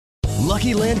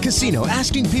Lucky Land Casino,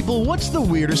 asking people, what's the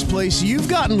weirdest place you've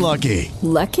gotten lucky?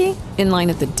 Lucky? In line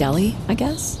at the deli, I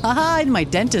guess? Aha, in my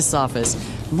dentist's office.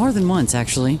 More than once,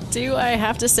 actually. Do I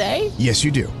have to say? Yes,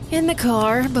 you do. In the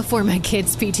car before my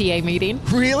kids' PTA meeting.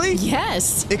 Really?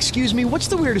 Yes. Excuse me, what's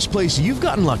the weirdest place you've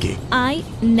gotten lucky? I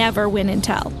never win and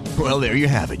tell. Well, there you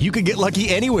have it. You can get lucky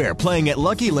anywhere, playing at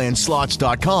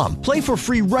LuckyLandSlots.com. Play for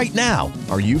free right now.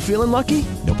 Are you feeling lucky?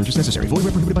 No purchase necessary. Void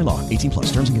where prohibited by law. 18 plus.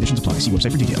 Terms and conditions apply. See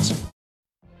website for details.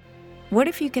 What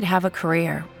if you could have a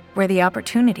career where the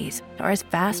opportunities are as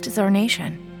vast as our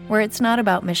nation, where it's not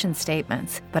about mission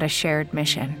statements, but a shared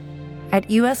mission? At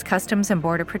U.S. Customs and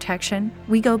Border Protection,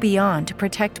 we go beyond to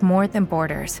protect more than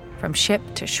borders. From ship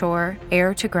to shore,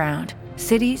 air to ground,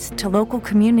 cities to local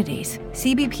communities,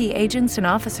 CBP agents and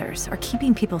officers are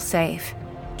keeping people safe.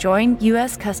 Join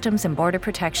U.S. Customs and Border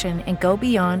Protection and go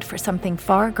beyond for something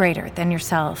far greater than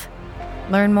yourself.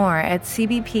 Learn more at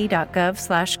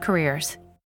cbp.gov/careers.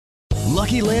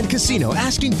 Lucky Land Casino,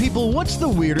 asking people, what's the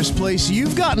weirdest place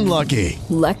you've gotten lucky?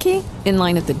 Lucky? In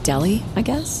line at the deli, I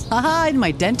guess? Aha, in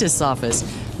my dentist's office.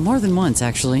 More than once,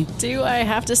 actually. Do I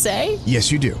have to say?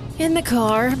 Yes, you do. In the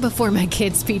car before my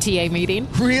kids' PTA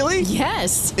meeting. Really?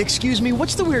 Yes. Excuse me,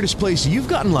 what's the weirdest place you've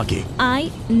gotten lucky?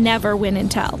 I never win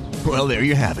and tell. Well, there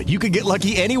you have it. You can get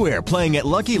lucky anywhere, playing at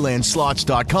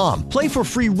LuckyLandSlots.com. Play for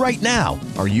free right now.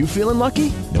 Are you feeling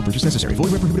lucky? No purchase necessary.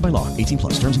 Void where prohibited by law. 18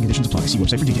 plus. Terms and conditions apply. See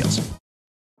website for details.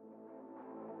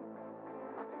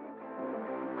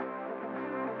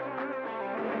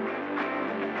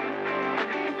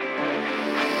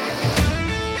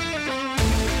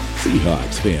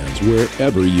 Seahawks fans,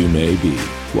 wherever you may be,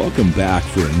 welcome back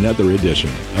for another edition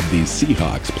of the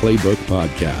Seahawks Playbook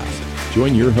Podcast.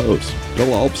 Join your host, Bill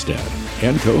Alvstad,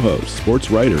 and co-host,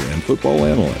 sports writer and football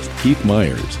analyst Keith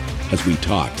Myers, as we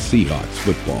talk Seahawks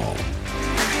football.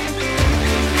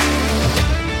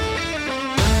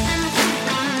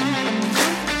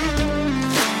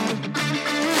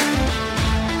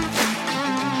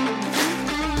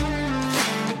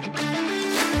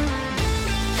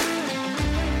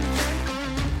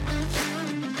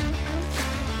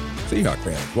 Seahawks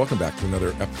fans, welcome back to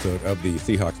another episode of the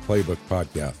Seahawks Playbook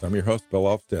Podcast. I'm your host, Bill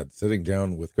Alvstad, sitting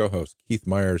down with co-host Keith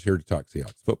Myers here to talk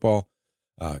Seahawks football.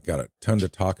 Got a ton to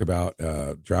talk about.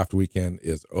 Draft weekend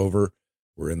is over.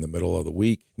 We're in the middle of the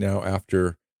week now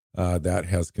after that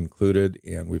has concluded,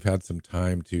 and we've had some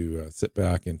time to sit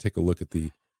back and take a look at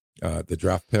the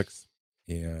draft picks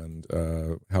and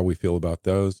how we feel about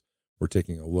those. We're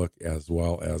taking a look as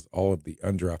well as all of the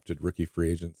undrafted rookie free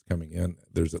agents coming in.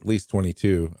 There's at least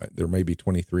 22. There may be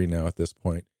 23 now at this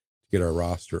point to get our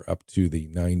roster up to the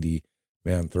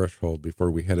 90-man threshold before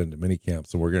we head into minicamp.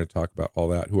 So we're going to talk about all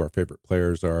that, who our favorite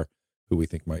players are, who we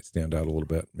think might stand out a little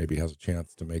bit, maybe has a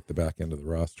chance to make the back end of the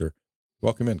roster.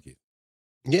 Welcome in, Keith.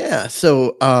 Yeah.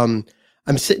 So I'm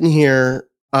sitting here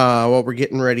while we're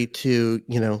getting ready to,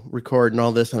 record and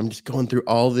all this, and I'm just going through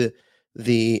all the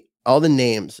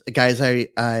names, guys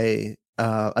that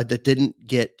didn't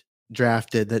get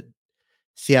drafted that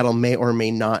Seattle may or may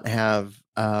not have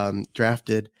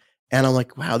drafted. And I'm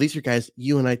like, wow, these are guys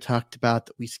you and I talked about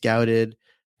that we scouted.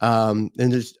 And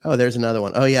there's another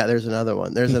one. Oh yeah, there's another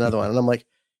one. There's another one. And I'm like,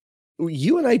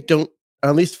 you and I don't,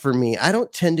 at least for me, I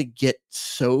don't tend to get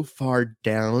so far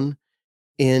down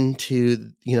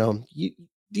into, you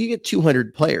get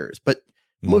 200 players, but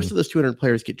most of those 200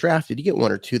 players get drafted. You get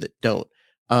one or two that don't.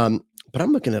 But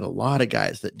I'm looking at a lot of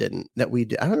guys that we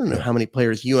did. I don't know how many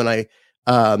players you and I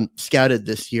scouted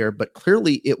this year, but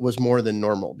clearly it was more than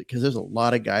normal because there's a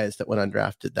lot of guys that went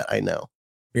undrafted that I know.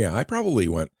 Yeah, I probably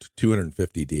went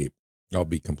 250 deep. I'll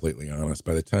be completely honest.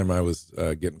 By the time I was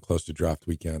getting close to draft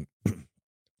weekend,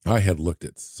 I had looked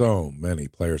at so many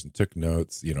players and took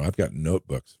notes. I've got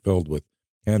notebooks filled with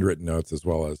handwritten notes as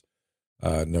well as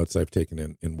notes I've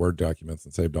taken in Word documents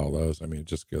and saved all those. I mean, it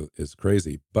just is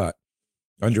crazy. But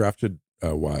undrafted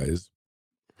wise,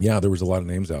 yeah, there was a lot of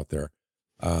names out there.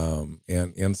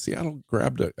 And Seattle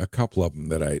grabbed a couple of them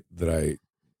that I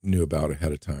knew about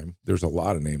ahead of time. There's a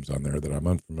lot of names on there that I'm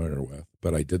unfamiliar with,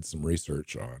 but I did some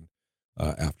research on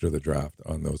after the draft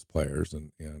on those players.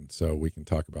 And so we can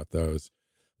talk about those.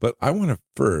 But I want to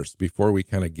first, before we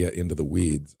kind of get into the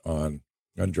weeds on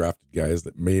undrafted guys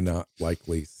that may not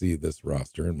likely see this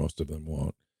roster, and most of them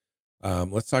won't,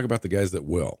 let's talk about the guys that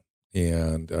will.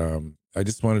 And I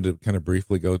just wanted to kind of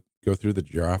briefly go through the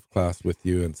draft class with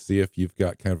you and see if you've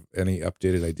got kind of any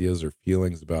updated ideas or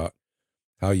feelings about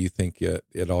how you think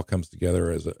it all comes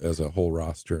together as a whole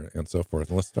roster and so forth.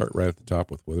 And let's start right at the top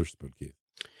with Witherspoon, Keith.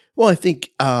 Well, I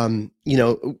think,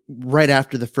 right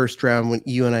after the first round when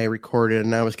you and I recorded,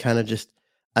 and I was kind of just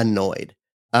annoyed,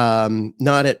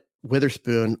 not at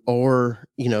Witherspoon or,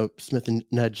 Smith and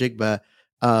Najigba,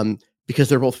 because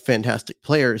they're both fantastic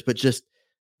players, but just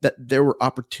that there were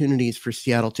opportunities for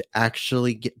Seattle to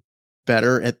actually get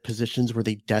better at positions where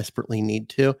they desperately need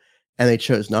to, and they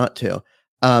chose not to.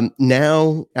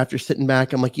 Now, after sitting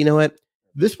back, I'm like, you know what?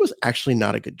 This was actually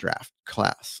not a good draft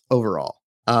class overall.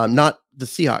 Not the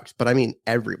Seahawks, but I mean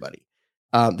everybody.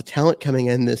 The talent coming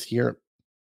in this year,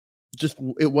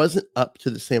 it wasn't up to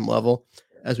the same level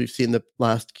as we've seen the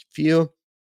last few.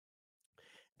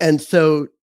 And so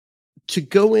to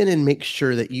go in and make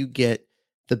sure that you get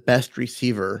the best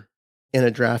receiver in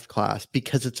a draft class,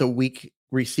 because it's a weak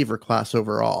receiver class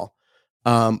overall,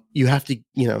 you have to,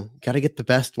 got to get the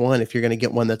best one if you're going to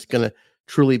get one that's going to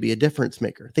truly be a difference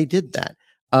maker. They did that.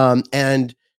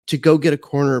 And to go get a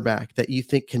cornerback that you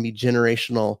think can be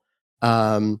generational,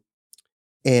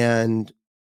 and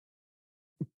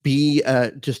be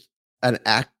just an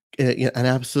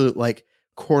absolute like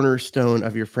cornerstone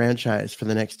of your franchise for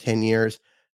the next 10 years.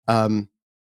 Even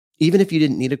if you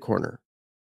didn't need a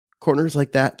corners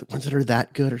like that, the ones that are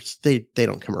that good, they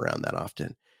don't come around that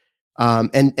often.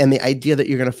 And the idea that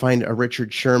you're going to find a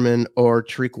Richard Sherman or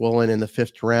Tariq Woolen in the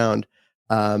 5th round,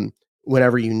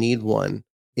 whenever you need one,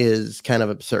 is kind of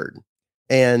absurd.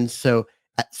 And so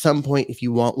at some point, if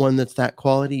you want one that's that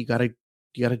quality, you got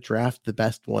to draft the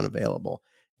best one available.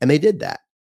 And they did that.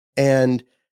 And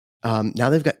now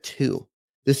they've got 2.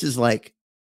 This is like,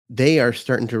 they are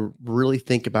starting to really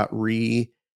think about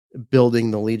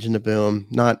rebuilding the Legion of Boom.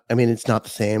 It's not the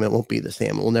same. It won't be the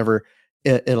same. It'll never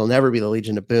be the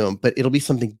Legion of Boom, but it'll be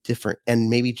something different and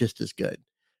maybe just as good,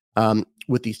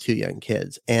 with these 2 young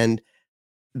kids. And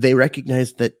they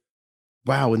recognize that,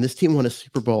 wow, when this team won a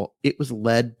Super Bowl, it was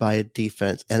led by a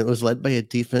defense, and it was led by a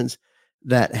defense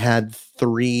that had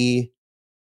 3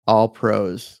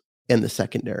 All-Pros in the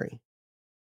secondary.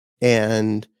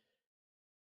 And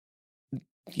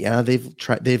yeah,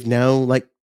 they've now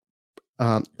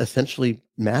essentially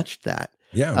matched that.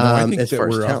 Yeah, no, I think as that far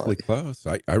as we're talent. awfully close.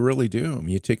 I really do. I mean,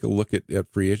 you take a look at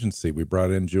free agency. We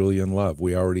brought in Julian Love.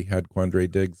 We already had Quandre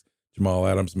Diggs. Jamal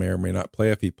Adams may or may not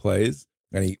play. If he plays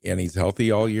and he's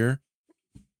healthy all year,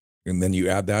 and then you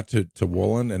add that to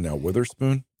Woolen and now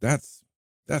Witherspoon, that's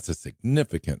a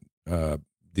significant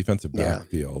defensive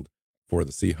backfield for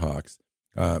the Seahawks.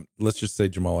 Let's just say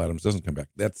Jamal Adams doesn't come back.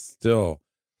 That's still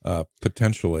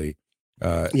potentially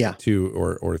 2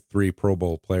 or 3 Pro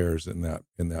Bowl players in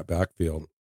that backfield.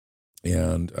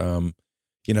 And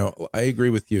I agree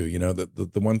with you. The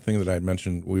one thing that I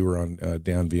mentioned, we were on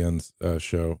Dan Vian's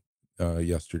show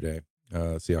yesterday,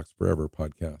 Seahawks Forever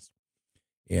podcast,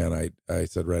 and I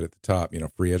said right at the top,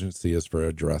 free agency is for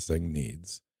addressing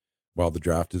needs, while the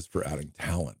draft is for adding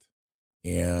talent.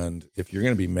 And if you're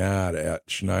going to be mad at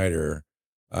Schneider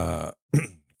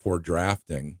for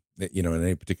drafting, in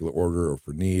any particular order or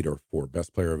for need or for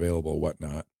best player available,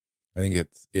 whatnot, I think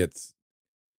it's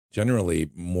generally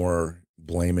more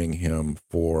blaming him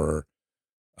for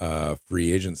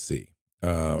free agency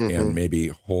and maybe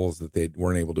holes that they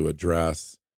weren't able to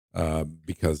address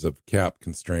because of cap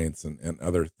constraints and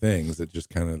other things. It just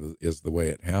kind of is the way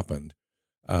it happened.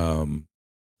 When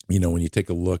you take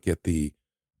a look at the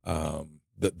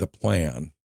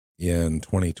plan in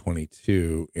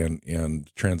 2022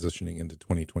 and transitioning into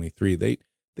 2023, they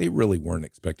really weren't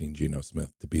expecting Geno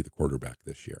Smith to be the quarterback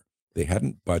this year. They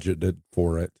hadn't budgeted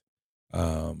for it,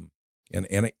 and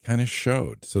it kind of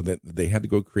showed. So that they had to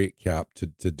go create cap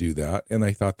to do that. And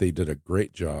I thought they did a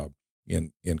great job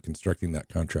in constructing that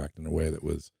contract in a way that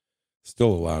was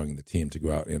still allowing the team to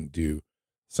go out and do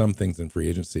some things in free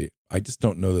agency. I just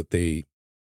don't know that they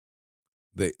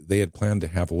had planned to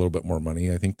have a little bit more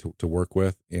money, I think, to work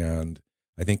with. And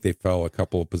I think they fell a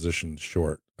couple of positions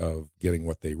short of getting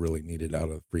what they really needed out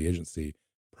of free agency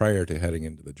prior to heading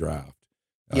into the draft.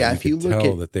 If you could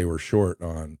tell that they were short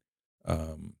on,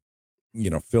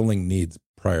 filling needs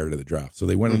prior to the draft. So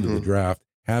they went into the draft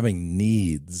having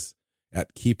needs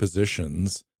at key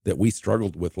positions that we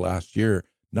struggled with last year,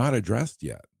 not addressed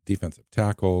yet. Defensive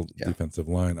tackle, defensive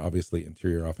line, obviously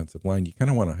interior offensive line. You kind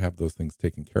of want to have those things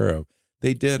taken care of.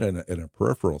 They did in a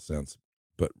peripheral sense,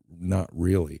 but not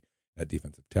really at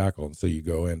defensive tackle. And so you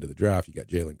go into the draft, you got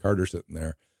Jalen Carter sitting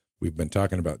there. We've been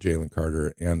talking about Jalen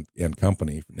Carter and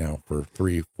company now for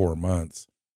 3-4 months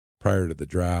prior to the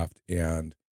draft,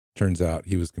 and turns out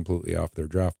he was completely off their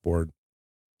draft board,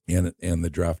 and the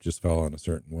draft just fell in a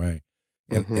certain way.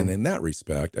 And in that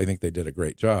respect, I think they did a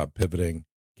great job pivoting,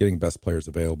 getting best players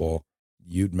available.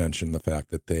 You'd mentioned the fact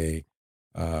that their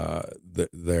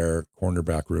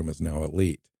cornerback room is now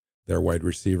elite. Their wide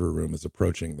receiver room is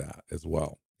approaching that as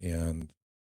well. And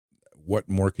what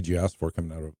more could you ask for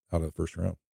coming out of the first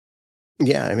round?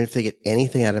 Yeah, I mean, if they get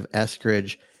anything out of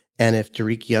Eskridge, and if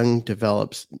Tariq Young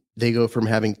develops, they go from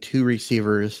having two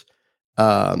receivers,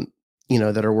 um,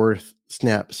 that are worth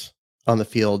snaps on the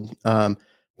field by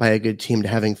a good team to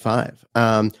having five.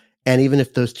 And even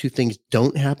if those two things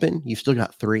don't happen, you've still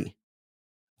got three.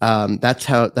 That's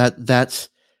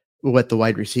what the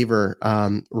wide receiver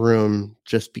room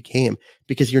just became,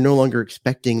 because you're no longer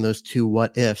expecting those two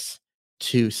what ifs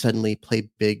to suddenly play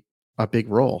a big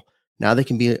role. Now they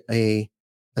can be a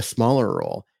smaller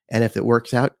role, and if it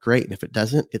works out, great. And if it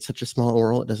doesn't, it's such a small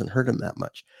role, it doesn't hurt them that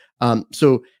much.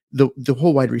 So the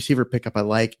whole wide receiver pickup I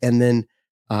like, and then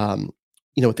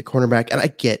with the cornerback, and I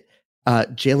get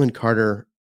Jalen Carter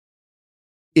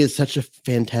is such a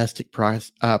fantastic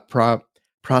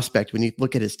prospect. When you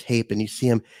look at his tape and you see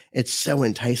him, it's so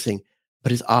enticing,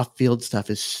 but his off-field stuff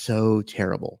is so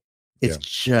terrible. It's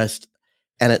just,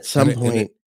 and at some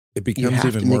point, it becomes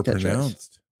even more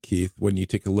pronounced, Keith, when you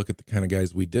take a look at the kind of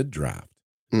guys we did draft.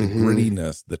 The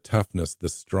grittiness, the toughness, the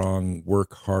strong,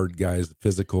 work hard guys,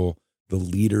 physical, the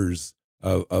leaders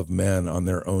of men on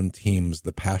their own teams,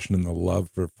 the passion and the love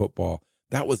for football.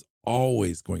 That was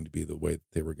always going to be the way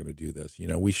that they were going to do this.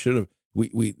 We should have,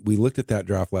 we looked at that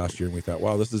draft last year and we thought,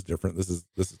 wow, this is different. This is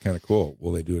kind of cool.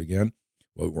 Will they do it again?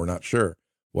 Well, we're not sure.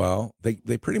 Well,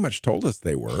 they pretty much told us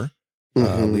they were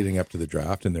leading up to the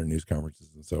draft in their news conferences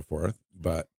and so forth.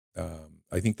 But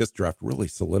I think this draft really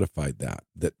solidified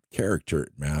that character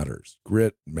matters,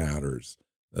 grit matters,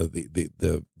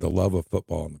 the love of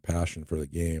football and the passion for the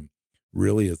game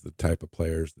really is the type of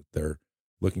players that they're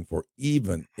looking for.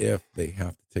 Even if they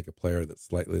have to take a player that's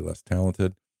slightly less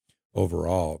talented,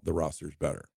 overall the roster's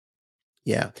better.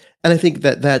 Yeah, and I think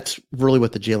that's really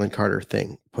what the Jalen Carter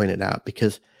thing pointed out,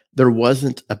 because there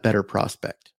wasn't a better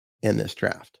prospect in this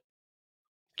draft.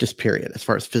 Just period. As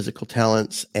far as physical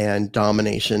talents and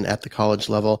domination at the college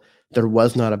level, there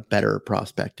was not a better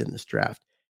prospect in this draft.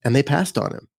 And they passed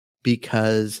on him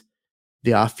because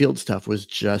the off-field stuff was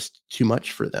just too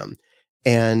much for them.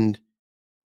 And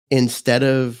instead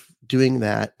of doing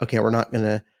that, okay, we're not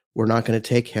gonna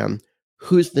take him.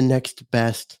 Who's the next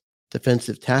best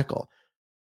defensive tackle?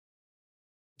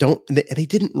 They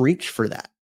didn't reach for that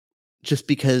just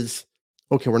because,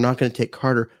 okay, we're not going to take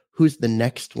Carter. Who's the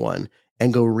next one?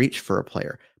 And go reach for a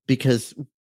player, because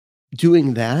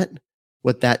doing that,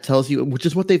 what that tells you, which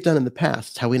is what they've done in the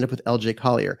past, how we end up with LJ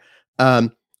Collier.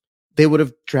 They would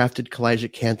have drafted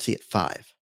Kalijah Cansey at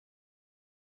 5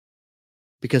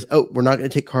 because, we're not going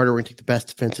to take Carter. We're going to take the best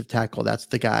defensive tackle. That's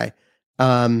the guy.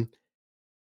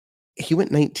 He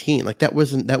went 19. Like that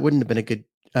wouldn't have been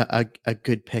a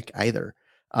good pick either.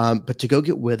 But to go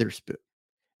get Witherspoon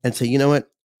and say, you know what,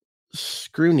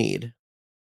 screw need.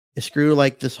 Screw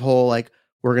like this whole, like,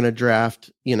 we're going to draft,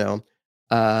 the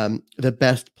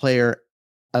best player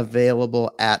available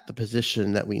at the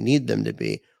position that we need them to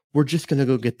be. We're just going to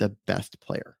go get the best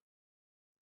player.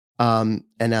 And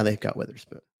now they've got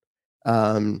Witherspoon.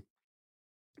 And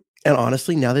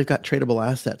honestly, now they've got tradable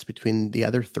assets between the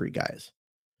other three guys.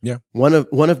 Yeah. One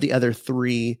of the other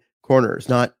three corners,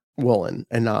 not Woolen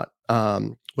and not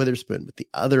Witherspoon, but the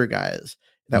other guys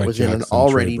that Mike was Jackson, in an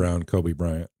already Trey Brown, Kobe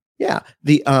Bryant. Yeah,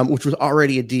 which was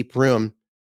already a deep room.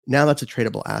 Now that's a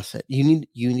tradable asset. You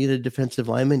need a defensive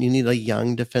lineman. You need a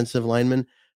young defensive lineman.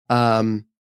 Go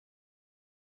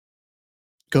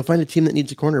find a team that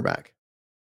needs a cornerback.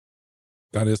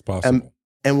 That is possible.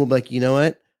 And we'll be like, you know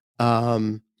what?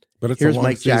 But it's here's a long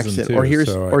Mike Jackson, too,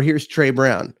 or here's Trey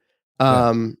Brown.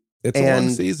 It's a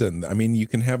long season. I mean, you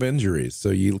can have injuries, so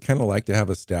you kind of like to have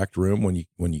a stacked room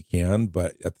when you can.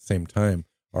 But at the same time,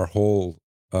 our whole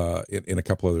in a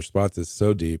couple other spots is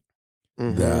so deep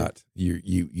that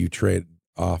you trade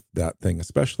off that thing,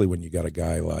 especially when you got a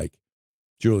guy like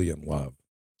Julian Love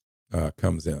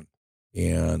comes in,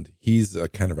 and he's a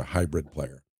kind of a hybrid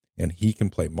player, and he can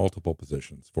play multiple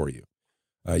positions for you.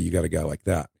 You got a guy like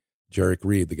that. Jarek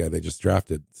Reed, the guy they just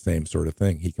drafted, same sort of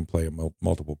thing. He can play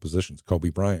multiple positions. Kobe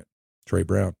Bryant, Trey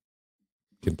Brown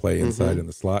can play inside in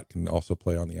the slot, can also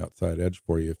play on the outside edge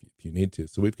for you if you need to.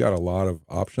 So we've got a lot of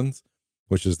options,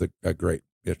 which is a great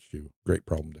issue, great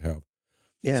problem to have.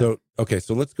 Yeah. So, okay,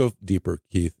 so let's go deeper,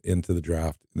 Keith, into the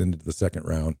draft, into the second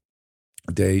round.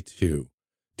 Day two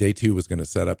was going to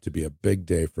set up to be a big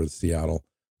day for Seattle.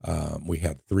 We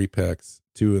had 3 picks,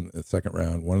 2 in the second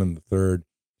round, 1 in the third,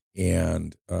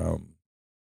 and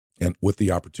with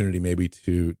the opportunity maybe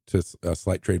to a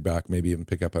slight trade back, maybe even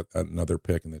pick up another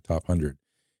pick in the top 100.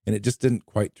 And it just didn't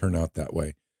quite turn out that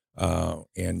way.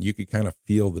 And you could kind of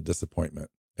feel the disappointment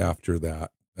after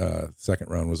that second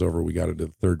round was over. We got into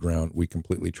the third round. We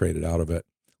completely traded out of it.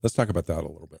 Let's talk about that a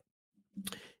little bit.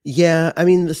 Yeah, I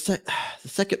mean, the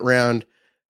second round,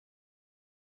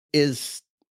 is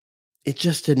it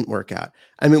just didn't work out.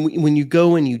 I mean, when you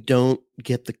go and you don't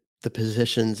get the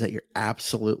positions that you're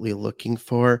absolutely looking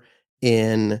for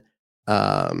in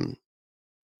um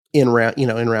in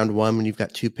round one when you've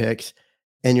got 2 picks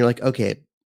and you're like, okay,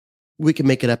 we can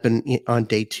make it up on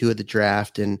day 2 of the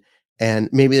draft, and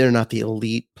maybe they're not the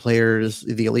elite players,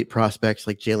 the elite prospects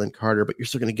like Jalen Carter, but you're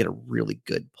still going to get a really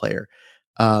good player.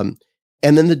 And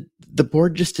then the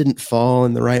board just didn't fall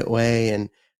in the right way, and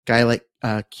guy like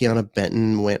Keanu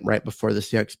Benton went right before the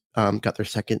Seahawks got their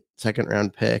second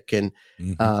round pick, and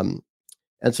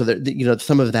so there,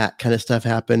 some of that kind of stuff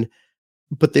happened.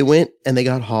 But they went and they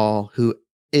got Hall, who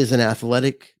is an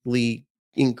athletically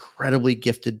incredibly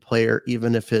gifted player,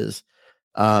 even if his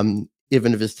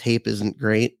tape isn't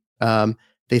great.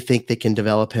 They think they can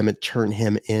develop him and turn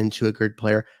him into a good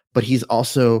player, but he's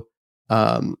also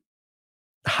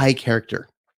high character,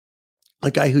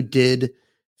 a guy who did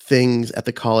things at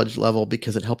the college level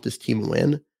because it helped his team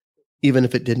win, even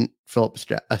if it didn't fill up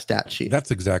a stat sheet.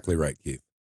 That's exactly right, Keith.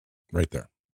 Right there.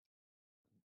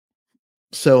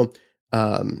 So,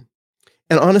 and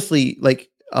honestly, like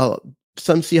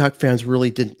some Seahawks fans really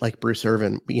didn't like Bruce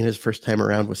Irvin being his first time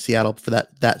around with Seattle for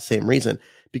that same reason,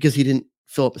 because he didn't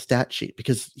fill up a stat sheet,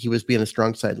 because he was being a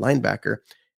strong side linebacker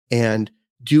and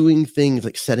doing things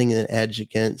like setting an edge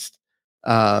against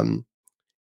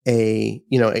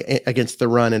against the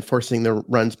run and forcing the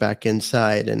runs back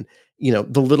inside, and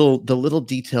the little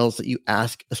details that you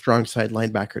ask a strong side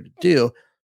linebacker to do,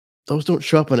 those don't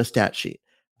show up on a stat sheet.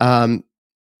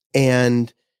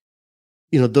 And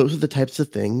those are the types of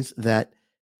things that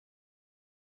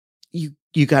you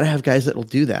got to have guys that will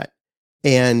do that.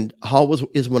 And Hall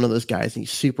is one of those guys, and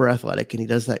he's super athletic and he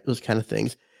does those kind of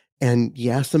things. And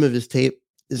yeah, some of his tape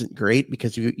isn't great,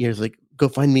 because you're like, go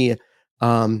find me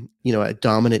a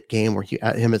dominant game where you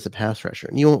add him as a pass rusher,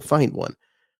 and you won't find one.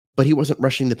 But he wasn't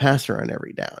rushing the passer on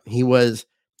every down. He was,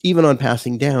 even on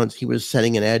passing downs, he was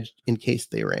setting an edge in case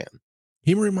they ran.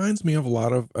 He reminds me of a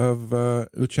lot of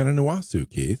Uchenna Nwasu,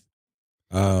 Keith.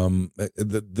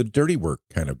 The dirty work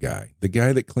kind of guy, the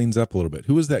guy that cleans up a little bit.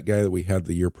 Who was that guy that we had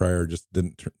the year prior, just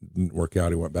didn't work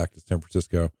out? He went back to San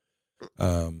Francisco.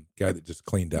 Guy that just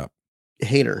cleaned up.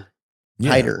 Hyder.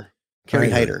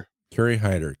 Kerry Hyder. Kerry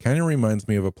Hyder kind of reminds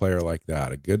me of a player like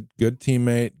that. A good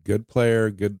teammate, good player,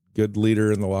 good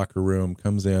leader in the locker room,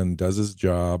 comes in, does his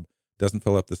job, doesn't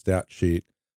fill up the stat sheet,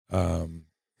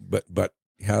 but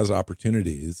has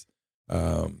opportunities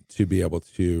to be able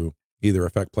to either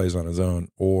affect plays on his own,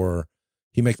 or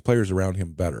he makes players around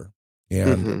him better,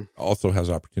 and also has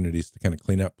opportunities to kind of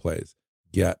clean up plays,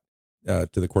 get to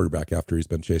the quarterback after he's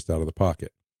been chased out of the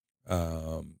pocket,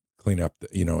 clean up,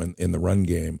 in the run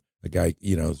game, the guy,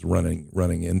 is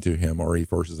running into him, or he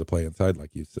forces a play inside,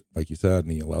 like you said,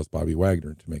 and he allows Bobby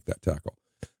Wagner to make that tackle.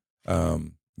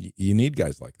 You need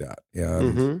guys like that.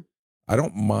 And I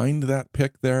don't mind that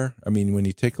pick there. I mean, when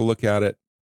you take a look at it,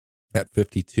 at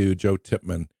 52, Joe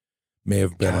Tippmann may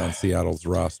have been on Seattle's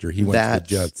roster. He went to the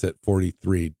Jets at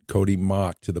 43. Cody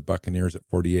Mock to the Buccaneers at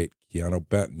 48. Keanu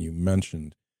Benton, you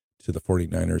mentioned, to the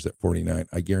 49ers at 49.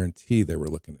 I guarantee they were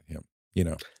looking at him.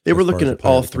 They were looking at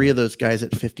all three of those guys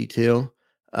at 52.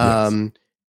 Yes.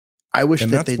 I wish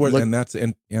that they'd look...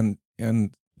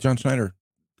 And John Schneider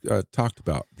talked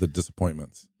about the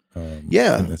disappointments in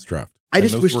this draft. I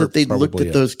just wish that they'd looked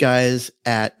at those guys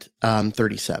at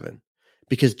 37,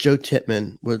 because Joe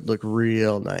Tippmann would look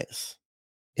real nice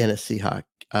in a Seahawk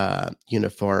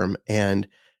uniform, and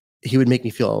he would make me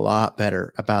feel a lot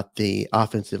better about the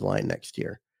offensive line next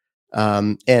year.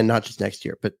 And not just next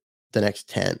year, but the next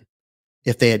 10,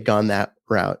 if they had gone that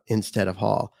route instead of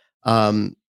Hall.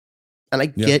 And I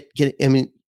get, I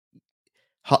mean,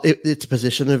 it's a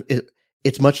position of it.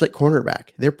 It's much like cornerback.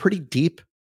 They're pretty deep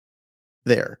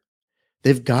there.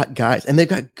 They've got guys, and they've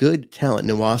got good talent.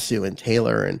 Nwasu and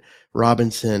Taylor and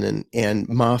Robinson and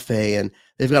Mafe, and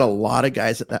they've got a lot of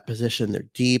guys at that position. They're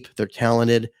deep. They're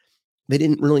talented. They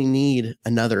didn't really need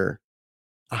another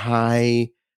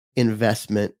high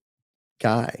investment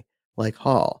guy like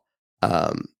Hall.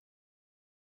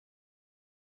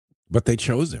 But they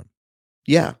chose him.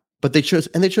 Yeah, but they chose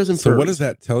him. So what does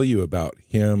that tell you about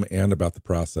him and about the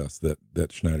process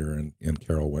that Schneider and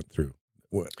Carroll went through?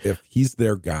 If he's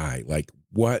their guy, like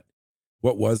what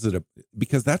was it?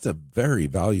 Because that's a very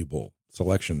valuable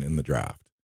selection in the draft.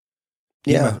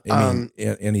 And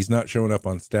he's not showing up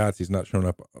on stats. He's not showing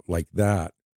up like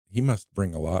that. He must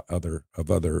bring a lot of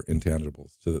other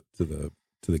intangibles to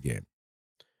the game.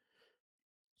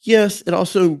 Yes, it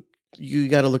also, you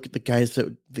got to look at the guys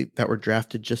that were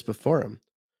drafted just before him,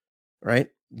 right?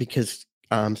 Because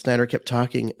Snyder kept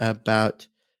talking about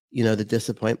the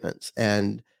disappointments,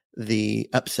 and the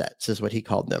upsets, is what he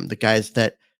called them, the guys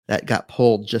that got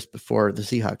pulled just before the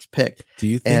Seahawks picked. Do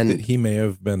you think that he may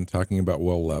have been talking about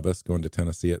Will Levis going to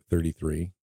Tennessee at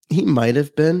 33? He might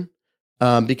have been,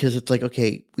 because it's like,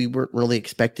 okay, we weren't really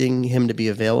expecting him to be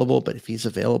available, but if he's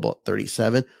available at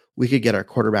 37, we could get our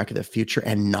quarterback of the future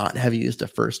and not have used a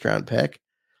first round pick.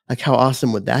 Like, how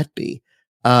awesome would that be?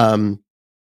 And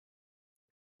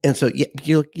so,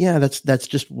 yeah, that's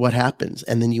just what happens.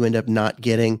 And then you end up not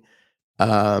getting,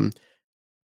 the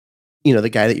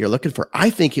guy that you're looking for. I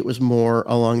think it was more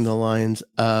along the lines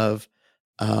of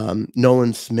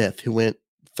Nolan Smith, who went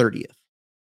 30th.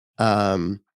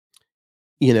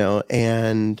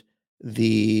 And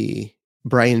the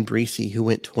Brian Breesy, who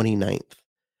went 29th.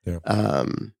 Yeah.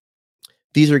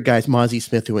 These are guys, Mozzie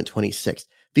Smith, who went 26th.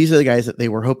 These are the guys that they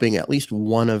were hoping at least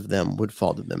one of them would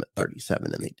fall to them at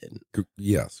 37, and they didn't.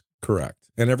 Yes, correct.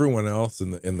 And everyone else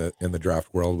in the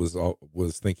draft world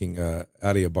was thinking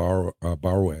Adi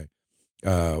Barwe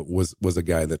was a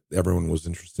guy that everyone was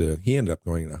interested in. He ended up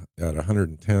going at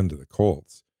 110 to the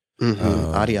Colts.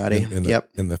 Adi.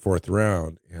 In the fourth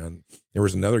round. And there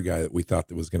was another guy that we thought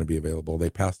that was going to be available. They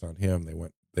passed on him.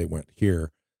 They went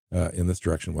here in this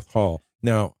direction with Hall.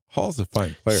 Now, Hall's a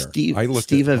fine player.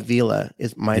 Steve Avila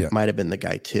might have been the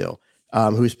guy too,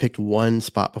 who was picked one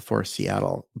spot before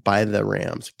Seattle by the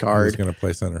Rams. Guard. He's going to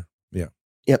play center. Yeah.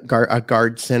 Yep. A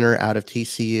guard center out of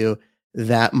TCU.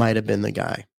 That might have been the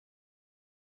guy.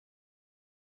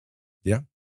 Yeah.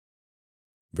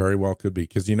 Very well could be,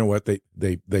 because you know what, they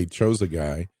chose a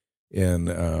guy in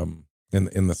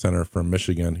the center from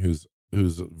Michigan who's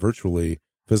virtually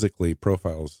physically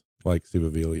profiles like Steve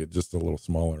Avila, just a little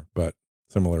smaller, but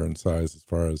similar in size as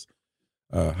far as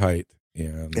height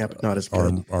and but not as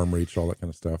good. arm reach, all that kind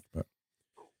of stuff. But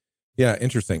yeah,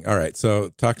 interesting. All right, so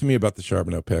talk to me about the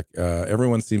Charbonneau pick.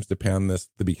 Everyone seems to pan this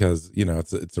because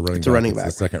it's a running back.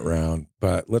 It's the second round,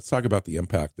 but let's talk about the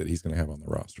impact that he's going to have on the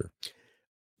roster.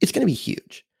 It's going to be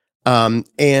huge. And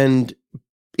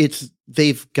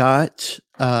they've got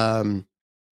Walker,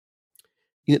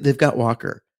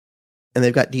 and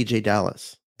they've got DJ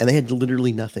Dallas, and they had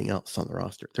literally nothing else on the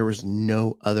roster. There was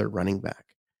no other running back.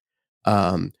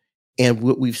 And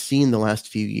what we've seen the last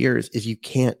few years is you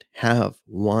can't have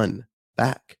one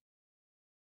back.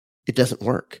 It doesn't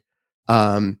work.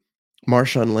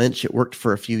 Marshawn Lynch, it worked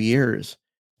for a few years,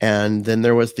 and then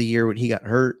there was the year when he got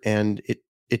hurt and it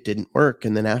didn't work.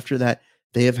 And then after that,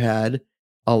 they have had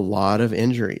a lot of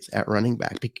injuries at running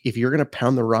back. If you're going to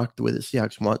pound the rock the way the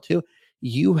Seahawks want to,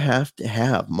 you have to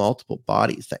have multiple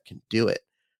bodies that can do it.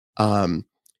 And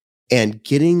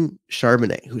getting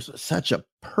Charbonnet, who's such a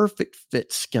perfect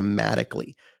fit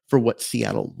schematically for what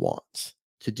Seattle wants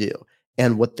to do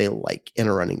and what they like in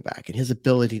a running back, and his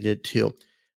ability to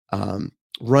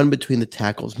run between the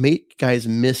tackles, make guys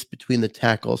miss between the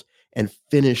tackles and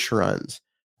finish runs,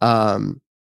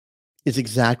 is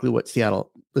exactly what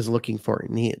Seattle is looking for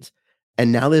and needs.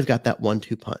 And now they've got that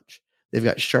 1-2 punch. They've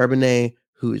got Charbonnet,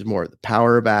 who's more of the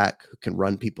power back, who can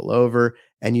run people over,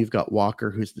 and you've got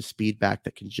Walker, who's the speed back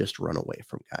that can just run away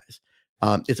from guys.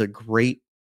 It's a great,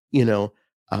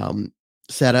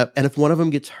 setup. And if one of them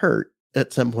gets hurt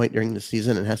at some point during the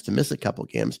season and has to miss a couple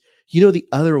games, the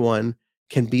other one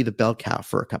can be the bell cow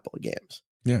for a couple of games.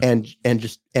 Yeah. and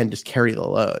just carry the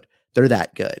load. They're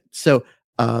that good. So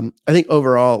I think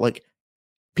overall, like,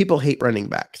 people hate running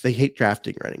backs. They hate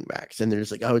drafting running backs, and they're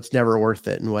just like, oh, it's never worth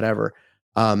it and whatever.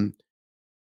 I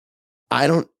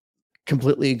don't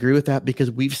completely agree with that,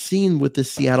 because we've seen with the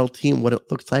Seattle team what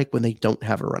it looks like when they don't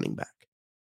have a running back.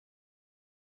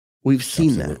 We've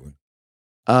seen that.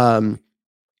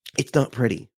 It's not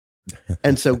pretty.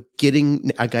 And so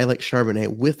getting a guy like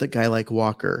Charbonnet with a guy like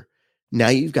Walker, now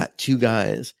you've got two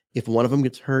guys. If one of them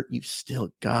gets hurt, you've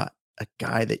still got a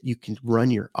guy that you can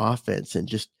run your offense and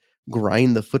just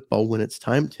grind the football when it's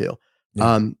time to.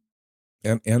 Yeah.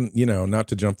 And not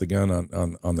to jump the gun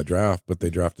on the draft, but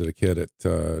they drafted a kid at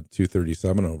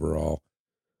 237 overall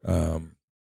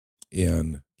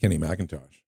in Kenny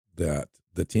McIntosh that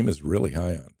the team is really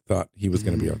high on. Thought he was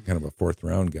going to be a kind of a fourth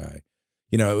round guy.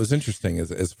 It was interesting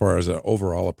as far as an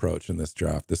overall approach in this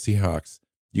draft. The Seahawks,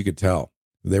 you could tell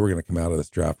they were going to come out of this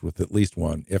draft with at least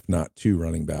one, if not two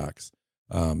running backs.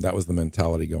 That was the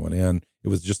mentality going in. It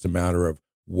was just a matter of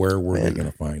where were they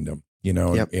going to find them,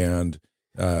 Yep. and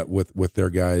with their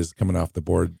guys coming off the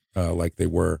board like they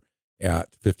were at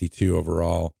 52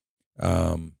 overall,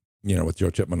 with Joe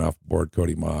Chipman off the board,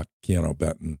 Cody Mock, Keanu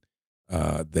Benton,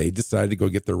 they decided to go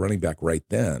get their running back right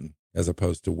then, as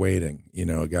opposed to waiting.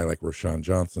 A guy like Rashawn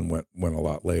Johnson went a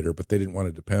lot later, but they didn't want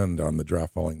to depend on the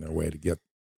draft falling their way to get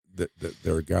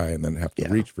their guy and then have to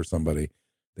reach for somebody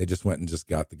They just went and just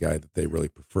got the guy that they really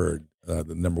preferred,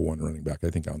 the number one running back, I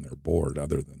think, on their board,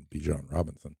 other than Bijan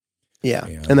Robinson. Yeah,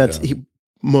 and that's he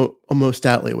most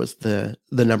stoutly was the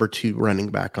number 2 running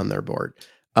back on their board.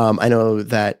 I know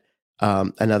that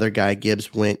another guy,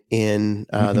 Gibbs, went in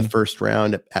the first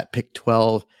round at pick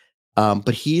 12,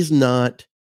 but he's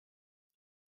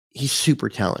super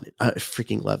talented. I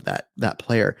freaking love that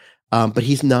player, but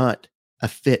he's not a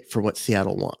fit for what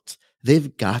Seattle wants.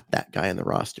 They've got that guy on the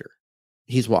roster.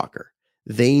 He's Walker.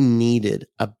 They needed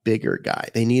a bigger guy.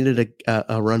 They needed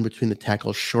a run between the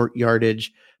tackles, short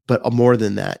yardage, but more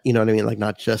than that. You know what I mean? Like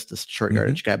not just a short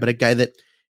yardage guy, but a guy that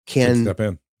can step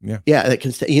in. Yeah, that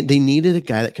can stay. They needed a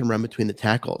guy that can run between the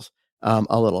tackles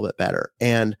a little bit better.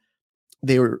 And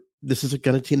this is a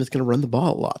team that's going to run the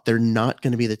ball a lot. They're not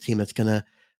going to be the team that's going to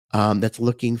that's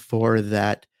looking for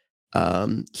that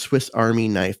Swiss Army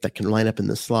knife that can line up in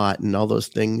the slot and all those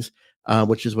things,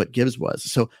 which is what Gibbs was.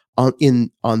 So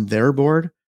on their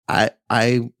board, I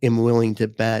am willing to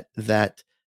bet that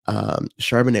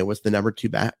Charbonnet was the number 2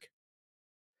 back.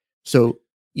 So,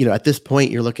 at this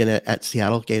point, you're looking at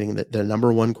Seattle getting the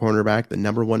number 1 cornerback, the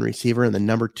number 1 receiver, and the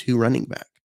number 2 running back.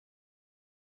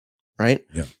 Right?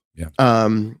 Yeah. Yeah.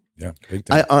 Big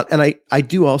time. I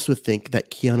do also think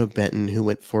that Keanu Benton, who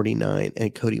went 49,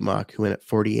 and Cody Mock, who went at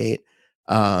 48,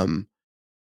 and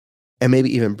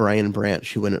maybe even Brian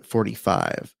Branch, who went at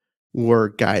 45, were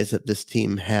guys that this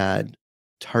team had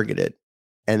targeted,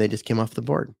 and they just came off the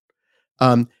board.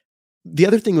 The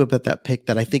other thing about that pick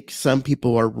that I think some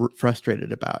people are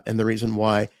frustrated about, and the reason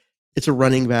why it's a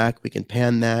running back, we can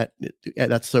pan that.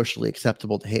 That's socially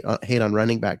acceptable to hate on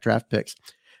running back draft picks.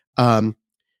 But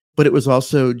it was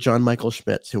also John Michael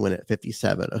Schmitz, who went at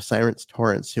 57, Osiris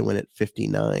Torrance, who went at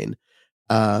 59.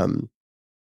 Those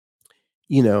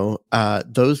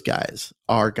guys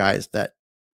are guys that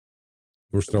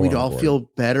we'd all feel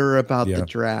better about the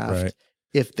draft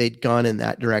if they'd gone in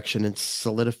that direction and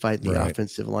solidified the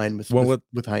offensive line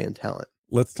with high-end talent.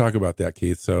 Let's talk about that,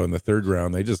 Keith. So in the 3rd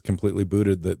round, they just completely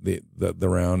booted the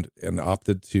round and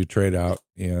opted to trade out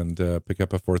and pick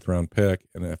up a 4th round pick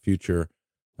and a future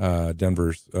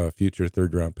Denver's future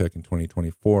 3rd round pick in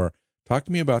 2024. Talk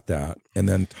to me about that, and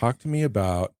then talk to me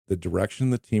about the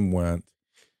direction the team went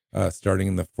starting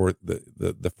in the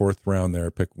 4th round there,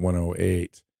 pick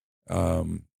 108,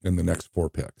 in the next 4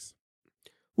 picks.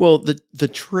 Well, the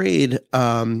trade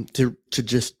to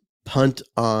just punt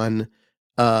on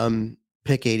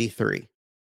pick 83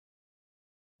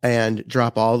 and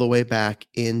drop all the way back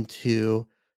into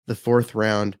the 4th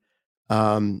round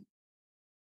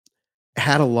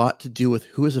had a lot to do with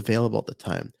who was available at the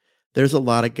time. There's a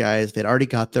lot of guys that already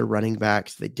got their running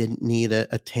backs. They didn't need a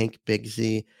Tank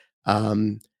Bigsy.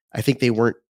 I think they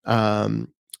weren't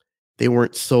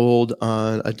sold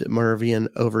on a DeMarvion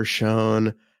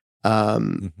Overshown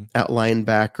at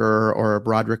linebacker or a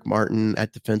Broderick Martin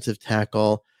at defensive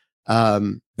tackle.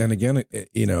 And again,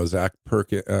 Zach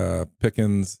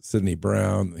Pickens, Sidney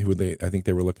Brown, I think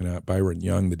they were looking at Byron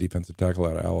Young, the defensive tackle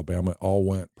out of Alabama, all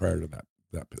went prior to that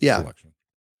selection.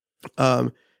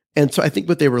 And so I think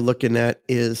what they were looking at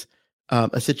is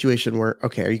a situation where,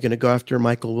 okay, are you going to go after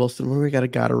Michael Wilson? Well, we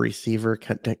got a receiver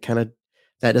kind of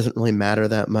that doesn't really matter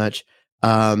that much.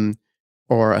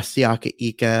 Or a Siaka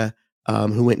Ika,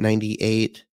 who went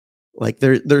 98. Like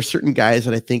there's certain guys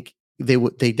that I think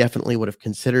they definitely would have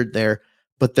considered there,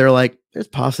 but they're like, there's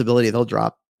possibility they'll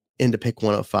drop into pick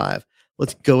 105.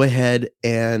 Let's go ahead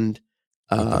and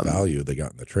the value they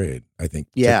got in the trade, I think,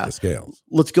 tipped the scales.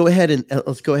 Let's go ahead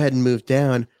and move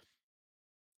down.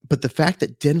 But the fact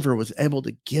that Denver was able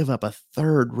to give up a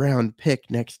 3rd round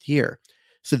pick next year,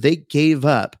 so they gave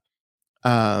up,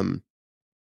 they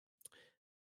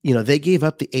gave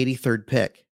up the 83rd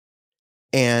pick,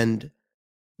 and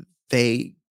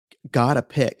they got a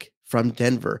pick from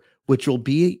Denver, which will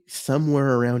be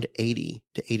somewhere around 80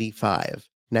 to 85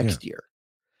 next year.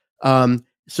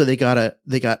 So they got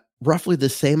roughly the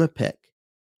same a pick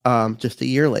just a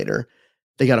year later.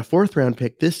 They got a 4th round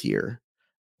pick this year,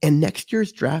 and next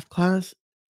year's draft class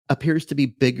appears to be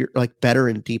bigger, like better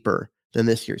and deeper than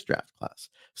this year's draft class.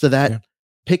 So that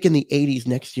pick in the 80s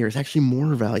next year is actually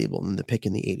more valuable than the pick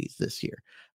in the 80s this year.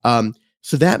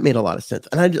 So that made a lot of sense.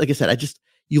 And like I said,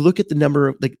 you look at the number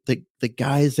of the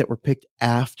guys that were picked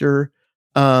after,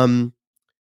 and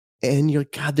you're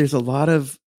like, God, there's a lot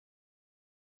of,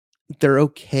 they're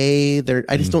okay.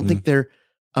 I just don't think they're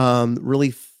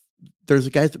really. There's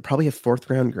guys that probably have 4th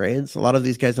round grades. A lot of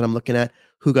these guys that I'm looking at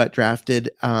who got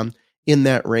drafted in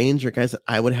that range are guys that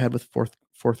I would have had with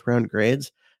 4th round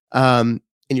grades. And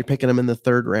you're picking them in the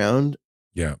 3rd round.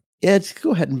 Yeah. Just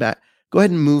go ahead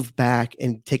and move back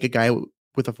and take a guy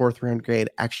with a 4th round grade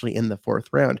actually in the 4th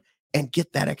round and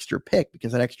get that extra pick,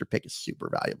 because that extra pick is super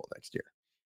valuable next year.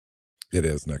 It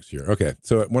is next year. Okay.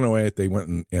 So at 108, they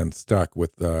went and stuck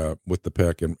with the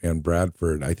pick, and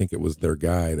Bradford, I think it was their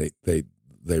guy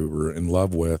they were in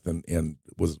love with, and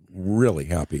was really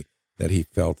happy that he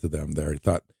fell to them there. He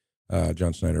thought,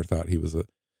 John Schneider thought he was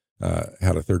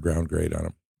had a 3rd round grade on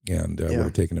him, and would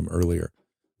have taken him earlier.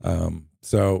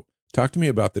 So talk to me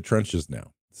about the trenches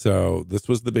now. So this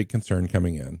was the big concern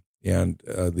coming in, and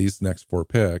these next 4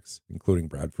 picks, including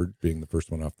Bradford being the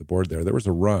first one off the board there was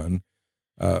a run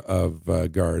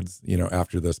of guards,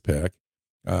 after this pick.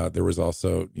 There was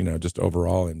also, just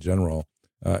overall in general,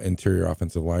 interior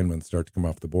offensive linemen start to come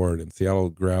off the board, and Seattle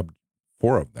grabbed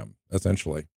 4 of them,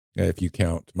 essentially, if you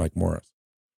count Mike Morris.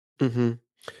 Mm-hmm.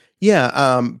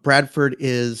 Yeah. Bradford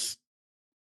this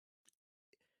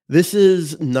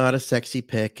is not a sexy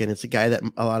pick, and it's a guy that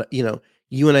a lot of,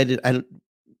 you and I did,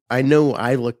 I know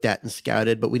I looked at and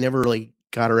scouted, but we never really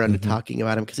got around to talking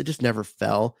about him because it just never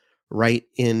fell right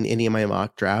in any of my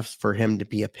mock drafts for him to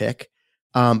be a pick.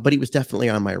 But he was definitely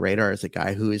on my radar as a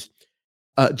guy who is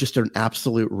just an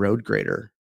absolute road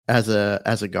grader as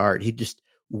a guard. He just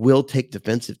will take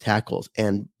defensive tackles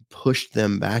and push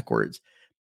them backwards.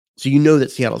 So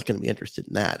that Seattle's going to be interested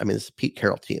in that. I mean, it's a Pete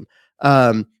Carroll team.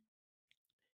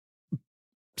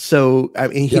 So I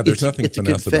mean, there's nothing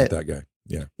finesse about that guy.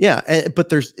 Yeah, but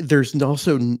there's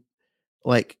also,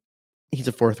 like, he's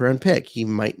a 4th round pick. He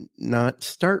might not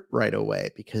start right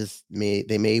away because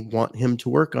they may want him to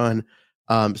work on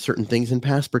certain things in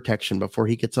pass protection before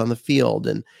he gets on the field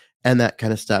and that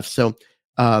kind of stuff. So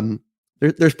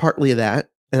there's partly of that,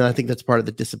 and I think that's part of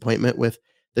the disappointment with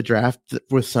the draft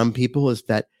with some people is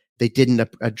that they didn't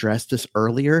address this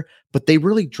earlier, but they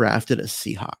really drafted a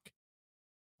Seahawk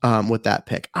with that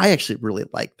pick. I actually really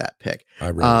like that pick. I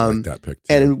really like that pick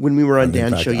too. And when we were on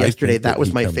Dan's show yesterday, that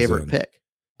was my favorite pick.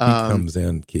 He comes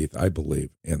in, Keith, I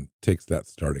believe, and takes that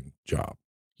starting job.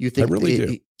 You think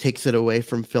he takes it away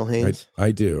from Phil Haynes?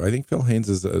 I do. I think Phil Haynes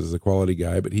is a quality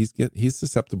guy, but he's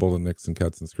susceptible to nicks and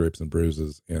cuts and scrapes and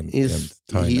bruises, and he's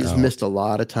missed a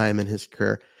lot of time in his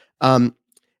career.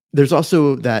 There's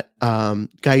also that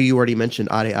guy you already mentioned,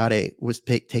 Ade was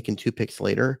taken 2 picks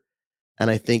later. And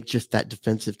I think just that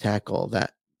defensive tackle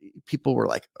that people were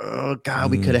like, oh God,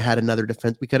 we could have had another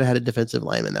defense. We could have had a defensive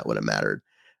lineman that would have mattered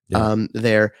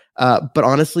there. But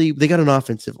honestly, they got an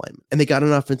offensive lineman, and they got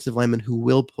an offensive lineman who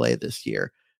will play this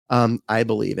year, I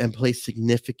believe, and play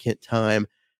significant time.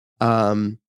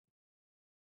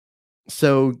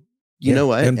 So you know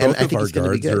what? And both I of think our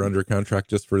guards are under contract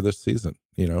just for this season,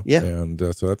 Yeah.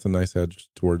 And so that's a nice edge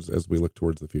as we look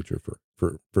towards the future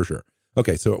for sure.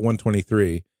 Okay. So at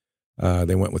 123,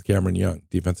 they went with Cameron Young,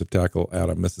 defensive tackle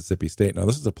out of Mississippi State. Now,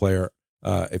 this is a player,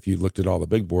 if you looked at all the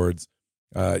big boards,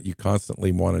 you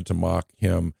constantly wanted to mock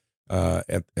him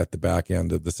at the back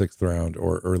end of the 6th round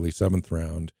or early 7th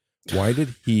round. Why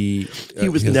did he? He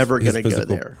was never going to go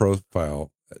there.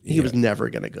 Profile. He was never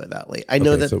going to go that late. I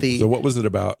know that So what was it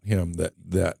about him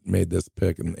that made this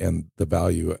pick and the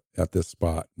value at this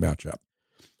spot match up?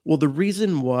 Well, the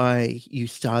reason why you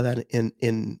saw that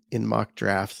in mock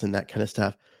drafts and that kind of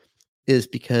stuff is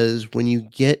because when you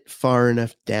get far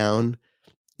enough down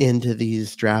into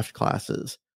these draft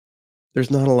classes,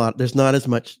 there's not as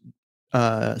much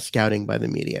scouting by the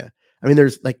media. I mean,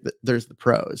 there's the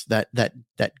pros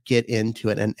that get into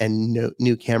it and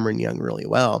knew Cameron Young really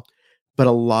well, but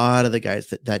a lot of the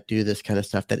guys that do this kind of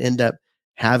stuff that end up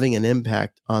having an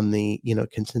impact on the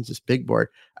consensus big board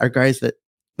are guys that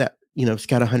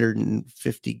scout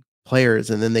 150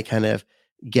 players, and then they kind of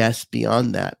guess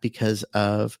beyond that because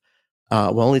of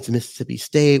it's Mississippi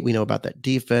State. We know about that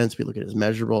defense. We look at his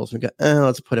measurables. We go,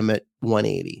 let's put him at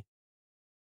 180.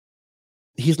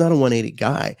 He's not a 180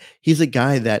 guy. He's a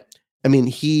guy that, I mean,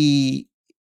 he's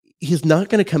not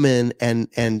going to come in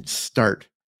and start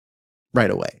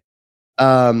right away.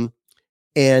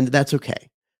 And that's okay.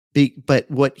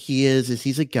 But what he is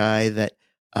he's a guy that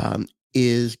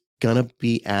is going to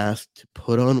be asked to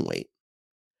put on weight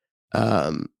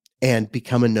and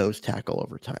become a nose tackle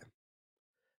over time.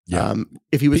 Yeah.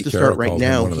 If he was Pete to start Carroll right calls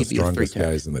now, him one of the he'd be a strongest 3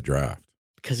 guys in the draft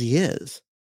because he is.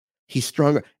 He's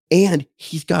stronger, and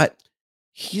he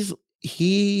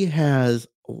has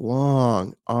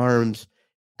long arms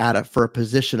for a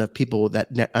position of people that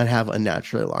have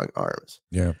unnaturally long arms.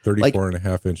 Yeah, 34 and a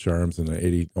half inch arms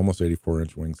and almost 84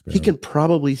 inch wingspan. He can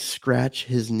probably scratch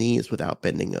his knees without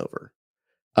bending over.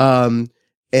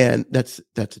 And that's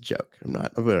a joke. I'm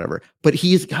not, whatever. But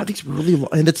he's got these really long,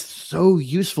 and it's so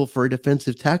useful for a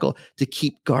defensive tackle to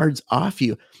keep guards off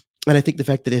you. And I think the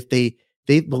fact that if they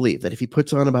they believe that if he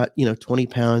puts on about 20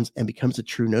 pounds and becomes a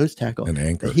true nose tackle, An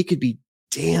anchor. that he could be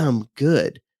damn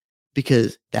good,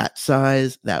 because that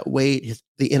size, that weight,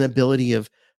 the inability of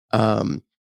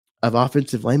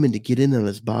offensive linemen to get in on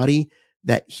his body,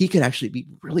 that he could actually be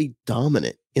really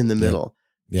dominant in the middle.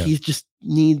 Yeah. He just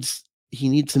needs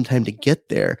some time to get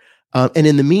there. And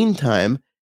in the meantime,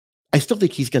 I still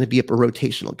think he's going to be a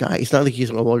rotational guy. It's not like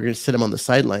we're going to sit him on the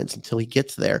sidelines until he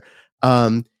gets there.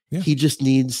 He just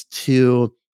needs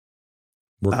to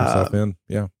work himself in.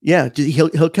 Yeah. Yeah.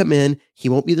 He'll come in. He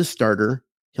won't be the starter.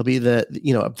 He'll be the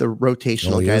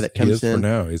rotational guy that comes in. For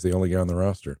now, he's the only guy on the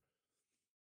roster.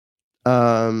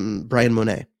 Brian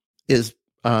Monet is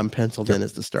penciled in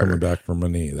as the starter. Coming back from a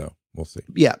knee, though. We'll see.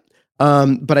 Yeah.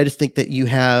 But I just think that you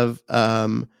have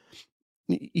an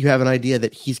idea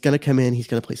that he's going to come in. He's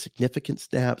going to play significant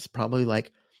snaps, probably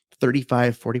like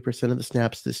 35-40% of the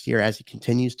snaps this year, as he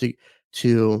continues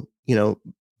to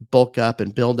bulk up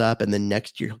and build up, and then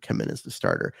next year he'll come in as the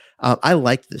starter. I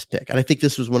liked this pick, and I think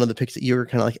this was one of the picks that you were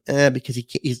kind of like, because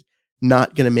he's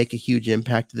not going to make a huge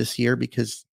impact this year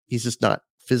because he's just not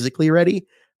physically ready.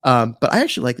 But I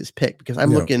actually like this pick because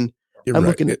I'm looking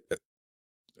at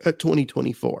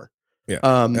 2024. Yeah,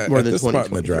 more at than this spot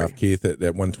in the 2023. draft, Keith, at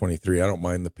 123, I don't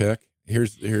mind the pick.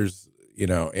 Here's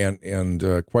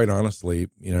and quite honestly,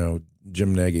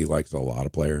 Jim Nagy likes a lot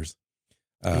of players.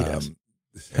 He does.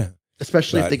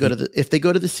 Especially if they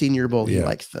go to the Senior Bowl, he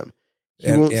likes them.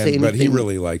 He won't say anything. But he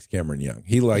really likes Cameron Young.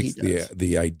 He likes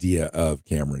the idea of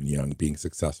Cameron Young being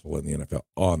successful in the NFL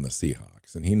on the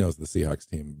Seahawks, and he knows the Seahawks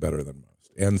team better than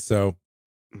most. And so,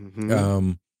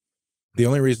 the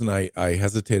only reason I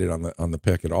hesitated on the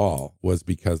pick at all was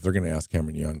because they're going to ask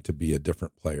Cameron Young to be a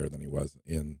different player than he was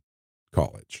in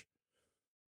college.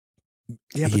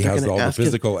 Yeah, he has all the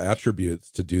physical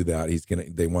attributes to do that.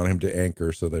 They want him to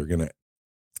anchor, so they're going to.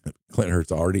 Clint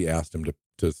Hurts already asked him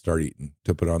to start eating,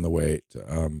 to put on the weight,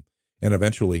 and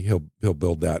eventually he'll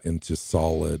build that into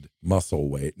solid muscle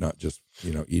weight, not just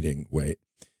eating weight,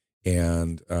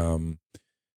 and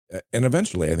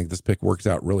eventually I think this pick works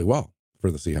out really well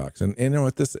for the Seahawks, and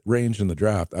at this range in the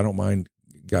draft, I don't mind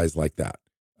guys like that.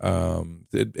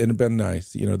 It'd been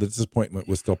nice, the disappointment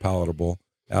was still palatable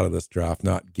out of this draft,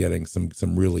 not getting some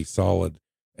really solid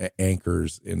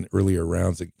anchors in earlier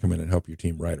rounds that come in and help your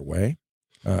team right away.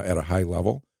 At a high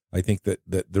level. I think that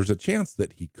there's a chance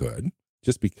that he could,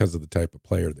 just because of the type of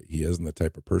player that he is and the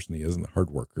type of person he is and the hard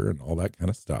worker and all that kind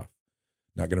of stuff.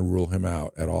 Not going to rule him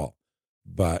out at all.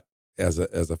 But as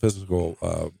a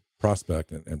physical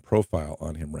prospect and profile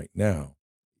on him right now,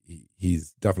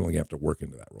 he's definitely going to have to work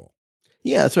into that role.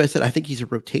 Yeah, that's why I said I think he's a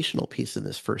rotational piece in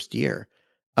this first year.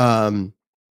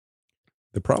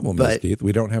 The problem is, Keith,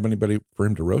 we don't have anybody for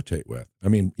him to rotate with. I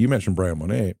mean, you mentioned Brian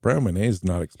Monet. Brian Monet is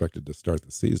not expected to start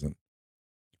the season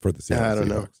for the Seahawks. I don't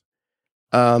know.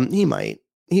 He might.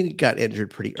 He got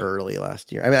injured pretty early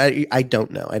last year. I mean, I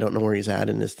don't know. I don't know where he's at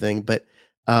in this thing, but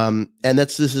and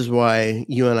this is why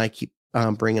you and I keep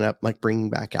bringing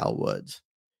back Al Woods.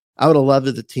 I would have loved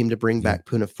the team to bring back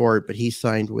Puna Ford, but he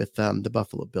signed with the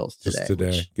Buffalo Bills today. Just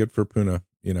today. Good for Puna.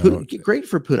 Great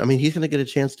for Puna. I mean, he's going to get a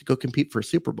chance to go compete for a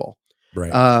Super Bowl.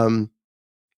 Right.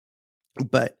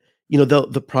 But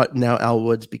now Al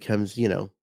Woods becomes,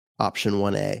 option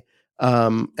 1A,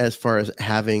 as far as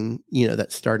having,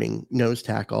 that starting nose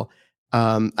tackle.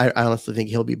 I honestly think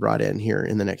he'll be brought in here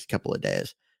in the next couple of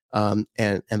days. And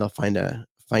they'll find a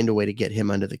way to get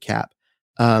him under the cap,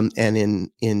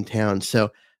 and in town.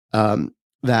 So,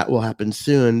 that will happen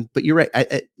soon, but you're right.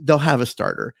 They'll have a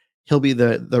starter. He'll be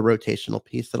the rotational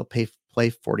piece that'll play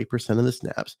 40% of the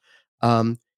snaps.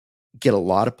 Get a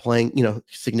lot of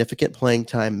significant playing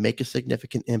time, make a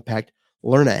significant impact,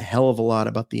 learn a hell of a lot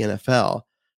about the NFL,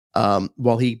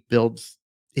 while he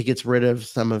gets rid of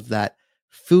some of that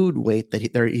food weight that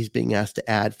he's being asked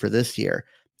to add for this year,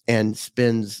 and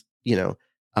spends,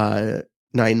 9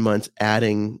 months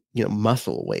adding,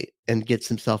 muscle weight, and gets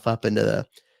himself up into the,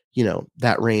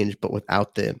 that range, but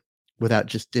without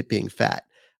just it being fat.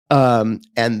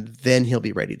 And then he'll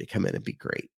be ready to come in and be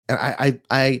great. And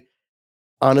I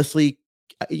honestly,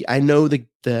 I know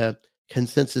the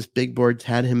consensus big boards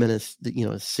had him in a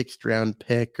 6th round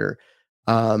pick, or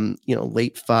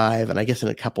late 5, and I guess in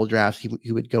a couple drafts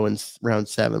he would go in round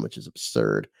 7, which is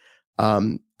absurd.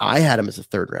 I had him as a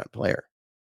 3rd round player,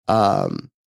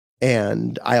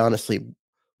 and I honestly,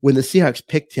 when the Seahawks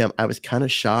picked him, I was kind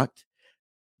of shocked.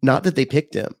 Not that they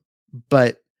picked him,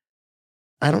 but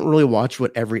I don't really watch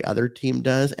what every other team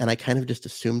does, and I kind of just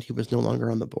assumed he was no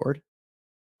longer on the board.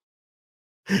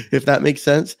 If that makes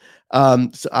sense.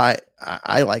 So I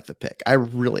like the pick. I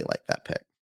really like that pick.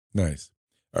 Nice.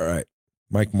 All right.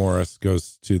 Mike Morris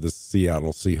goes to the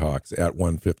Seattle Seahawks at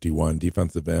 151,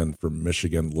 defensive end from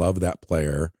Michigan. Love that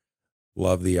player.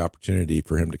 Love the opportunity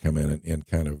for him to come in and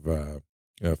kind of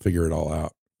figure it all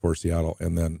out for Seattle.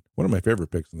 And then one of my favorite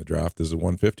picks in the draft is a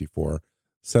 154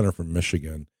 center from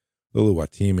Michigan, Lulu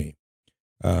Watimi.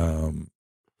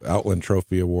 Outland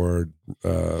Trophy Award,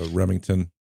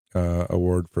 Remington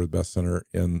Award for the best center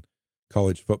in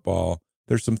college football.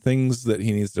 There's some things that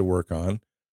he needs to work on,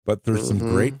 but there's some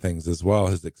great things as well.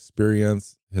 His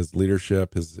experience, his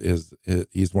leadership,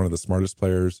 he's one of the smartest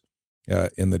players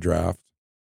in the draft.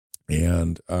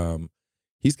 And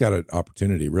he's got an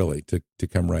opportunity really to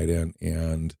come right in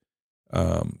and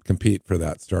compete for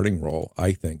that starting role,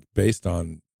 I think, based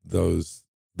on those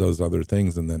other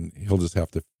things. And then he'll just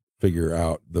have to figure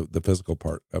out the physical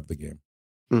part of the game.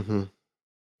 Mm-hmm.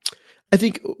 I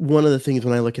think one of the things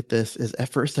when I look at this is at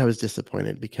first I was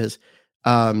disappointed because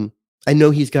I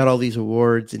know he's got all these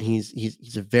awards and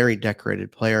he's a very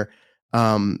decorated player.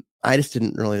 I just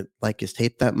didn't really like his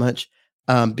tape that much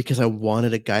because I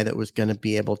wanted a guy that was going to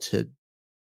be able to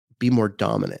be more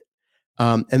dominant.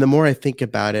 And the more I think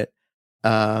about it,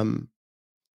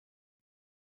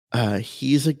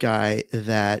 he's a guy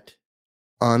that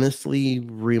honestly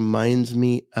reminds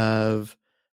me of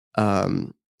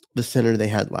the center they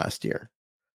had last year,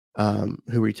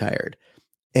 who retired.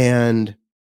 And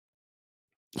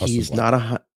he's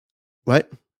not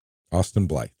what? Austin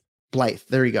Blythe. Blythe.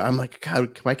 There you go. I'm like,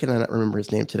 God, why can I not remember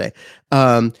his name today?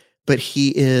 But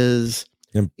he is.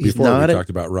 And before we talked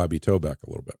about Robbie Tobeck a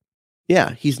little bit.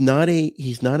 Yeah, he's not an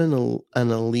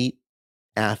elite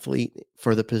athlete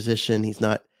for the position. He's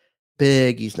not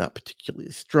big. He's not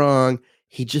particularly strong.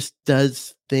 He just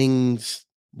does things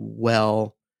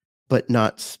well, but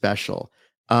not special.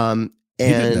 And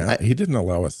he didn't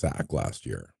allow a sack last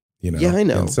year. Yeah, I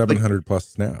know. And 700 plus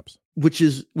snaps. Which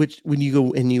when you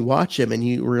go and you watch him and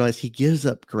you realize he gives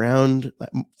up ground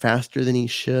faster than he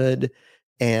should,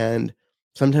 and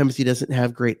sometimes he doesn't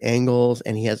have great angles,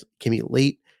 and can be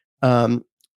late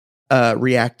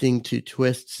reacting to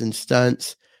twists and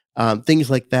stunts, things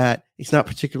like that. He's not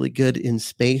particularly good in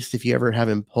space. If you ever have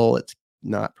him pull, it's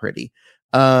not pretty.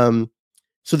 So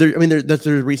that's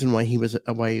the reason why he was a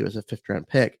 5th round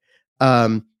pick.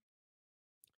 But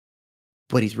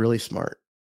he's really smart.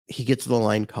 He gets the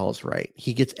line calls right.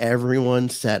 He gets everyone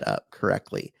set up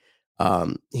correctly.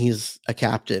 He's a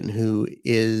captain who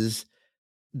is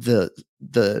the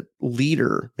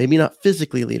leader, maybe not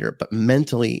physically leader, but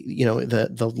mentally,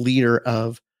 the leader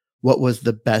of what was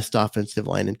the best offensive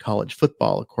line in college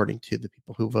football, according to the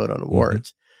people who vote on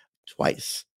awards.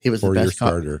 Twice. He was the best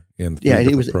starter in 3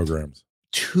 different programs.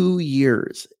 2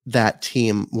 years that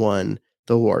team won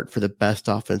the award for the best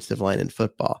offensive line in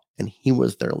football, and he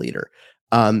was their leader.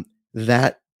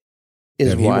 That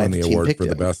is and he why won the team award picked for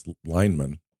the him. best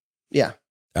lineman. Yeah.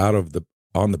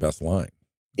 On the best line.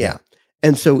 Yeah.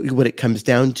 And so what it comes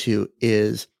down to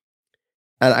is,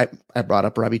 and I brought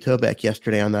up Robbie Tobeck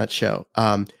yesterday on that show,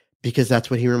 because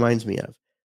that's what he reminds me of.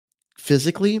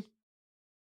 Physically,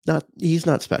 he's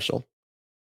not special,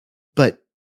 but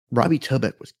Robbie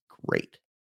Tobeck was great.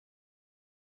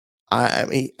 I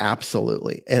mean,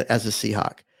 absolutely. As a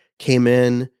Seahawk, came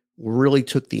in, really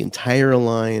took the entire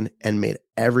line and made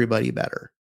everybody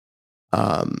better.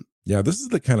 Yeah, this is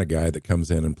the kind of guy that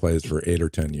comes in and plays for 8 or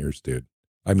 10 years, dude.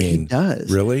 I mean, he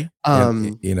does. Really?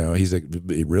 And, he's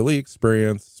really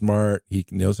experienced, smart. He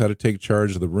knows how to take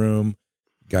charge of the room.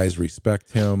 Guys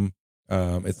respect him.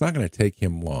 It's not going to take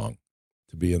him long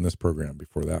to be in this program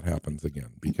before that happens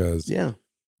again, because he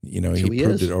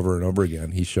proved it over and over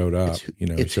again. He showed up.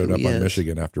 He showed up on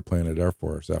Michigan after playing at Air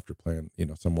Force, after playing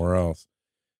somewhere else,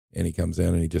 and he comes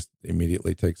in and he just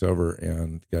immediately takes over,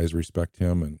 and guys respect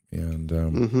him.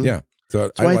 Yeah. So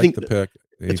I like the pick.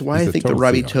 It's why I think the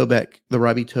Robbie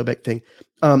Tobeck thing.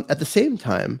 At the same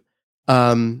time,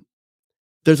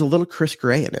 there's a little Chris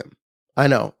Gray in him. I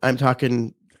know I'm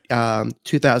talking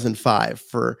 2005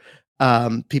 for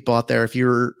people out there. If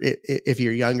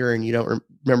you're younger and you don't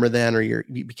remember then, or you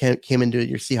came into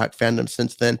your Seahawk fandom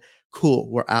since then, cool.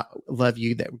 We're out. Love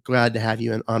you. Glad to have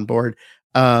you on board.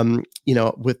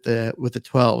 With the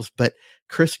 12s, but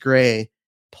Chris Gray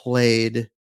played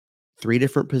 3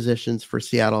 different positions for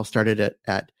Seattle. Started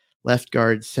at left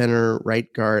guard, center,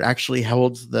 right guard. Actually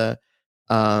holds the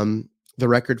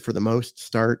record for the most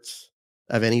starts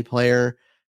of any player.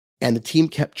 And the team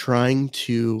kept trying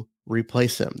to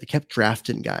replace him. They kept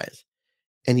drafting guys,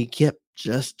 and he kept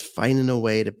just finding a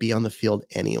way to be on the field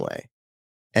anyway,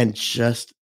 and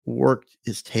just worked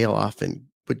his tail off and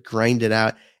would grind it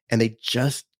out. And they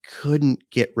just couldn't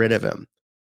get rid of him.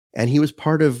 And he was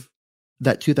part of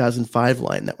that 2005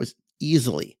 line that was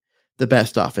easily the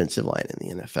best offensive line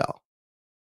in the NFL.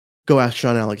 Go ask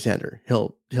Sean Alexander.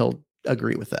 He'll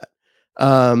agree with that.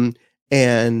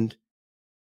 And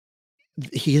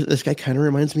this guy kind of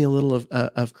reminds me a little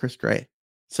of Chris Gray.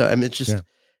 So I mean, it's just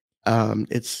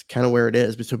it's kind of where it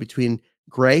is. But so between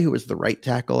Gray, who was the right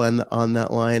tackle on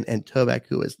that line, and Toback,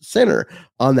 who was the center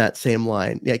on that same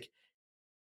line, like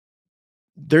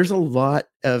there's a lot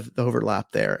of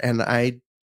overlap there. And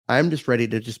I'm just ready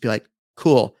to just be like,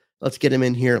 cool, let's get him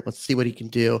in here. Let's see what he can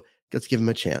do. Let's give him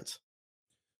a chance.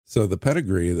 So the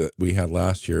pedigree that we had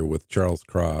last year with Charles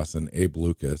Cross and Abe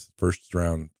Lucas, first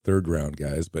round, third round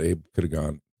guys, but Abe could have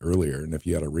gone earlier. And if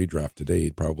you had a redraft today,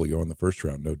 he'd probably go in the first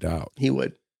round, no doubt. He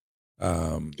would.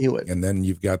 He would. And then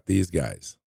you've got these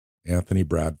guys, Anthony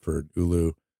Bradford,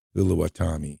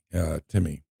 Uluwatimi,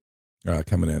 Timmy,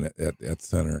 coming in at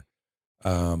center.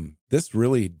 This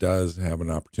really does have an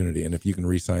opportunity. And if you can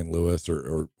re-sign Lewis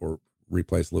or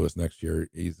replace Lewis next year,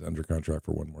 he's under contract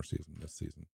for one more season this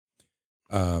season.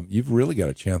 You've really got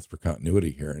a chance for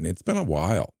continuity here. And it's been a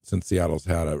while since Seattle's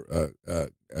had a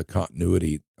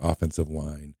continuity offensive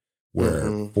line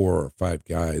where 4 or 5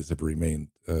 guys have remained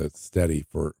steady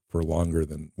for longer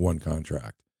than one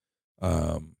contract.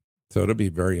 So it'll be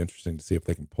very interesting to see if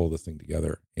they can pull this thing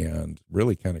together and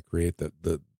really kind of create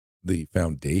the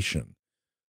foundation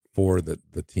for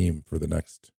the team for the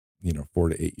next 4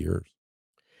 to 8 years.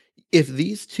 If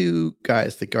these two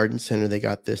guys, the guard and center they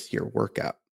got this year, work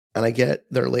out, and I get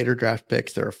their later draft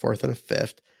picks, they're a 4th and a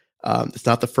 5th. It's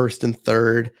not the 1st and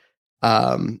 3rd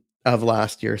of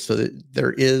last year, so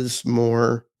there is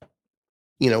more,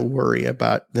 worry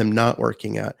about them not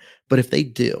working out. But if they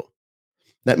do,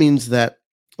 that means that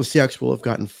the Seahawks will have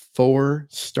gotten 4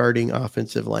 starting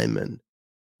offensive linemen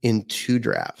in 2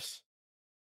 drafts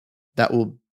that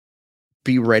will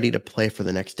be ready to play for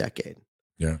the next decade.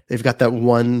 Yeah, they've got the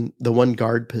one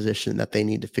guard position that they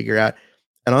need to figure out.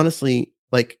 And honestly,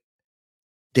 like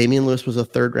Damian Lewis was a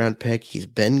 3rd round pick. He's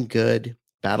been good,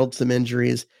 battled some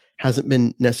injuries, hasn't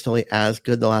been necessarily as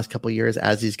good the last couple of years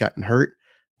as he's gotten hurt,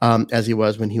 as he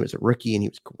was when he was a rookie, and he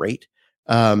was great.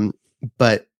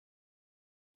 But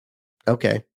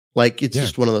okay, like it's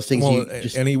just one of those things. Well,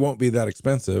 and he won't be that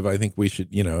expensive. I think we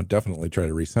should, definitely try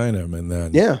to re-sign him, and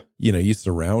then you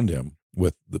surround him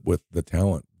with the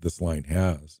talent this line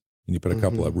has, and you put a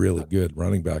couple of really good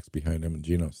running backs behind him and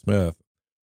Geno Smith.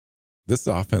 This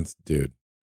offense, dude.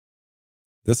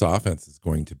 This offense is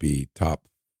going to be top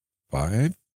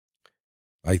 5,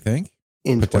 I think,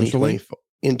 in 2024.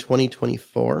 In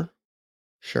 2024,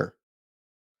 sure.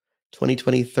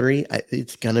 2023,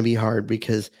 it's going to be hard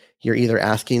because you're either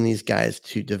asking these guys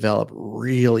to develop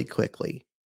really quickly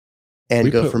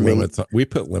and go from we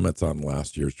put limits on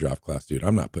last year's draft class, dude.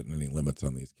 I'm not putting any limits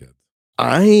on these kids.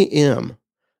 I am,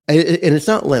 and it's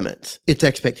not limits; it's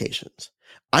expectations.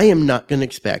 I am not going to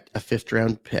expect a 5th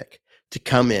round pick to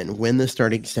come in, win the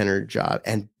starting center job,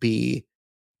 and be.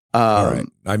 All right,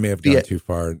 I may have gone too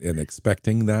far in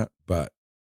expecting that, but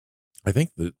I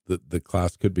think the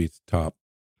class could be top.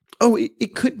 Oh,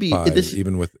 it could be 5,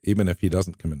 even if he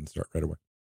doesn't come in and start right away.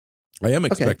 I am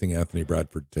expecting Anthony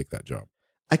Bradford to take that job.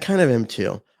 I kind of am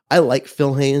too. I like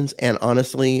Phil Haynes, and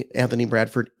honestly, Anthony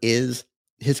Bradford is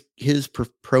his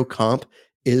pro comp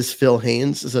is Phil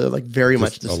Haynes, so like very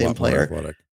much the same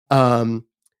player.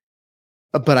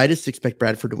 But I just expect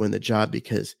Bradford to win the job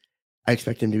because I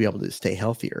expect him to be able to stay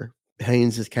healthier.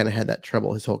 Haynes has kind of had that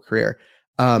trouble his whole career,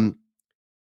 and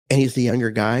he's the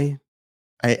younger guy.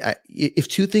 If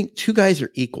two guys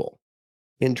are equal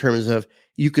in terms of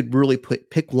you could really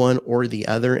pick one or the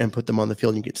other and put them on the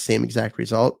field and you get the same exact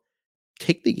result,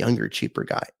 take the younger, cheaper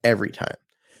guy every time.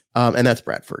 And that's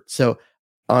Bradford. So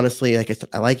honestly, like I said,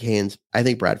 I like Haynes. I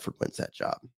think Bradford wins that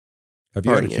job. Have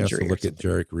you had a chance to look at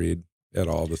Jarek Reed at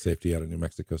all, the safety out of New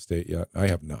Mexico State yet? I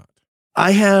have not.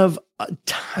 I have a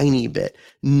tiny bit,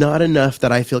 not enough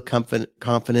that I feel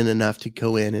confident enough to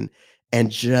go in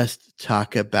and just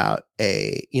talk about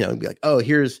be like, oh,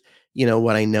 here's,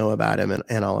 what I know about him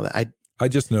and all of that. I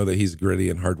just know that he's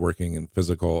gritty and hardworking and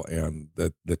physical, and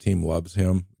that the team loves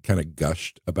him. Kind of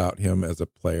gushed about him as a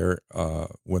player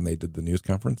when they did the news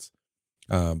conference.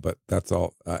 But that's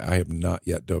all. I have not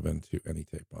yet dove into any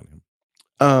tape on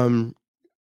him.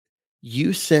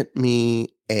 You sent me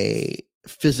a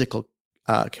physical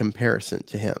comparison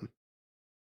to him.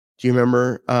 Do you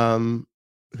remember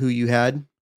who you had?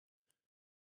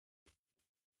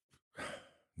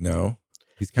 No,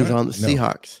 he's on the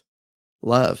Seahawks.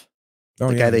 Love.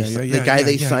 Oh, the guy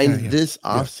they signed this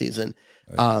offseason.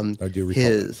 I do recall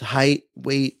his height,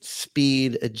 weight,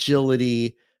 speed,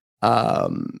 agility,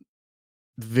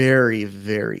 very,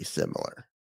 very similar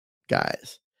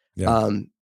guys. Yeah.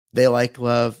 they like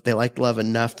Love. They like Love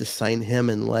enough to sign him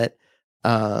and let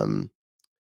Ryan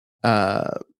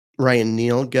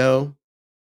Neal go.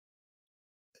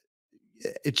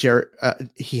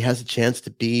 He has a chance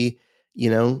to be,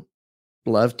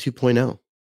 Love 2.0.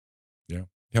 Yeah,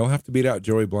 he'll have to beat out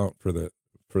Joey Blount for the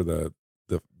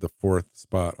fourth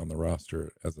spot on the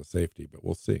roster as a safety, but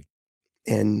we'll see.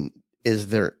 And is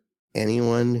there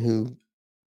anyone who,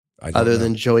 other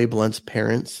than Joey Blunt's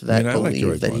parents, that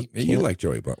believe that he can't? You liked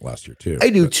Joey Blunt last year too. I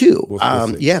do too.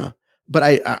 We'll yeah, but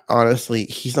I honestly,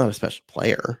 he's not a special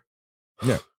player.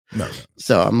 Yeah, no.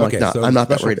 So I'm like, I'm not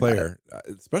that worried player. about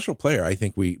it. Special player. I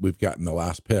think we've gotten the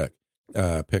last pick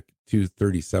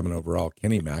 237 overall.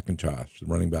 Kenny McIntosh, the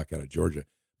running back out of Georgia.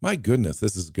 My goodness,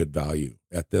 this is good value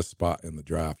at this spot in the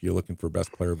draft. You're looking for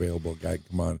best player available guy.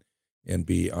 Come on and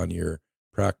be on your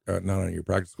not on your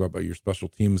practice squad, but your special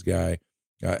teams guy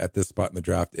at this spot in the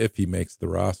draft if he makes the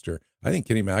roster. I think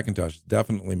Kenny McIntosh is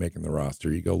definitely making the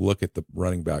roster. You go look at the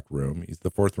running back room. He's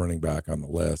the fourth running back on the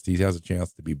list. He has a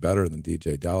chance to be better than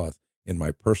DJ Dallas, in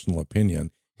my personal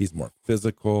opinion. He's more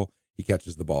physical. He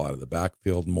catches the ball out of the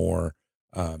backfield more.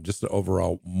 Just an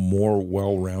overall more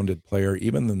well-rounded player,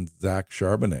 even than Zach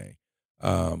Charbonnet,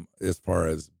 as far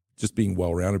as just being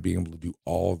well-rounded, being able to do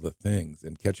all of the things,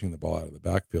 and catching the ball out of the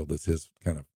backfield is his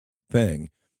kind of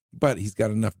thing. But he's got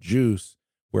enough juice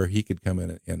where he could come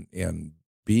in and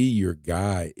be your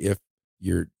guy if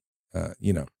you're,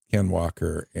 Ken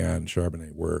Walker and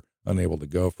Charbonnet were unable to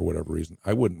go for whatever reason.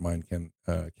 I wouldn't mind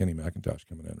Kenny McIntosh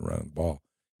coming in and running the ball.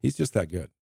 He's just that good.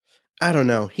 I don't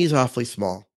know. He's awfully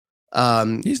small.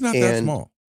 He's not that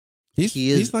small.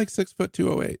 He's like 6'2",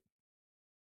 208.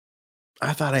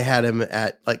 I thought I had him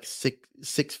at like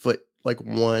 6 foot, like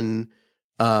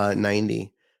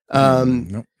 190.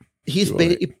 Nope. He's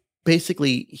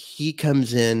basically he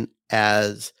comes in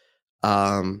as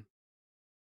Travis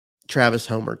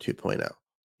Homer 2.0.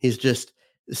 He's just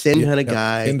the same kind of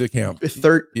guy. Into camp.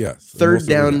 Third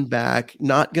down back,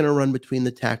 not going to run between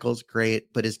the tackles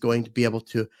great, but is going to be able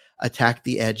to attack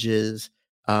the edges,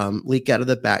 leak out of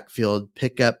the backfield,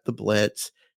 pick up the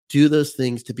blitz, do those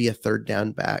things to be a third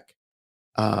down back.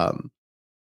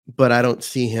 But I don't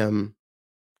see him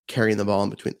carrying the ball in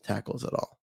between the tackles at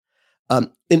all.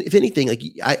 And if anything, like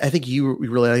I think you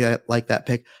really like that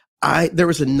pick. There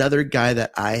was another guy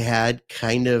that I had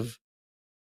kind of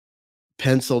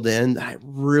penciled in. I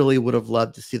really would have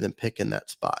loved to see them pick in that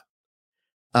spot.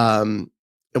 And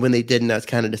when they didn't, I was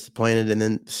kind of disappointed. And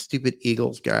then the stupid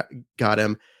Eagles got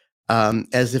him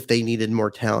as if they needed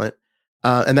more talent.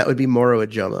 And that would be Moro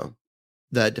Ajomo,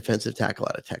 the defensive tackle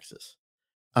out of Texas.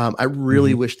 I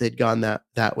really wish they'd gone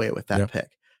that way with that pick.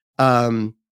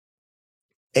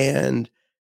 And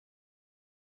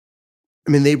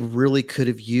I mean, they really could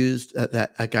have used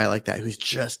a guy like that who's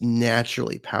just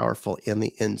naturally powerful in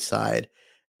the inside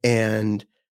and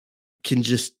can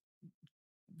just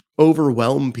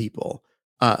overwhelm people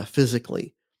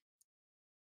physically.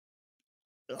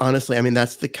 Honestly, I mean,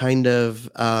 that's the kind of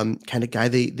guy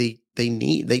they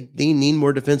need. They need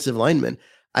more defensive linemen.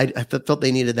 I felt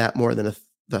they needed that more than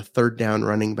the third down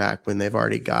running back when they've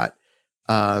already got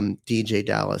DJ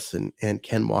Dallas and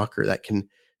Ken Walker that can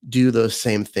do those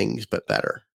same things but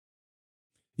better.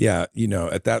 Yeah,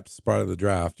 at that spot of the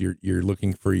draft, you're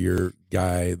looking for your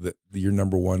guy, your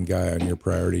number one guy on your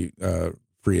priority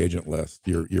free agent list,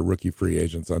 your rookie free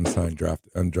agents,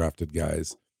 undrafted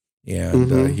guys,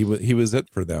 and he was it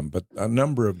for them. But a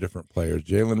number of different players.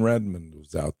 Jalen Redmond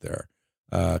was out there.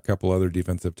 A couple other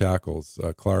defensive tackles.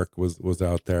 Clark was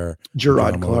out there.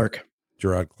 Gerard Clark.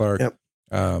 Yep.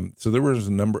 So there was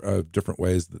a number of different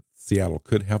ways that Seattle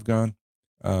could have gone.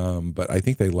 But I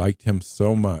think they liked him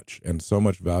so much and so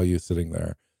much value sitting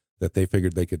there that they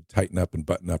figured they could tighten up and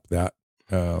button up that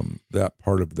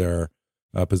part of their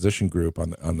position group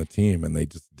on the team, and they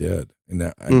just did. And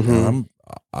that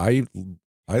I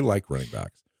like running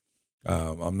backs.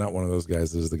 I'm not one of those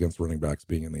guys that is against running backs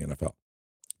being in the NFL.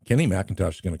 Kenny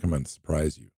McIntosh is going to come and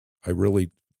surprise you. I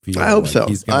really feel. I hope so.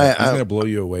 He's going to blow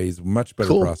you away. He's a much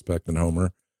better prospect than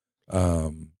Homer,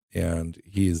 and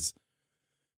he's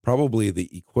probably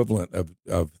the equivalent of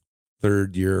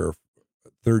third year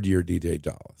DJ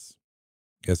Dallas,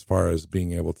 as far as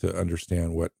being able to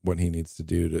understand what he needs to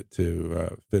do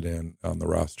to fit in on the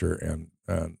roster and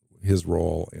his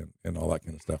role and all that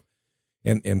kind of stuff,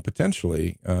 and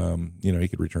potentially he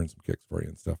could return some kicks for you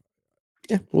and stuff.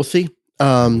 Yeah, we'll see.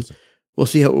 We'll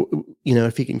see how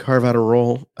if he can carve out a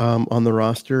role on the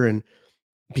roster and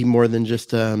be more than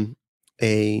just a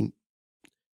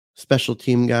special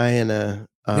team guy and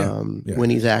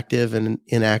when he's active and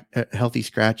healthy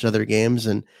scratch other games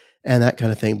and that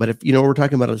kind of thing. But if we're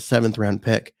talking about a 7th round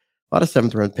pick, A lot of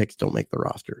 7th round picks don't make the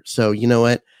roster. So you know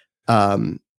what?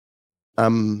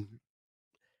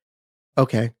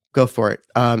 Okay, go for it.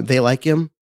 They like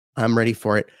him. I'm ready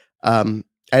for it. Like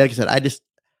I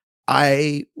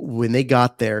said, when they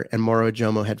got there and Moro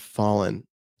Jomo had fallen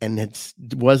and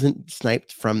wasn't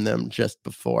sniped from them just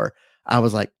before, I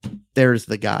was like, there's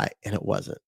the guy, and it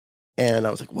wasn't. And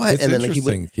I was like, what? It's and then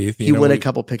interesting, Keith. He went a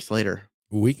couple picks later.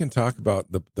 We can talk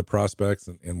about the prospects,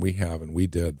 and we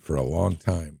did for a long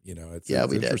time. It's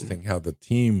interesting how the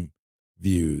team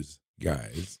views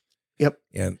guys. Yep.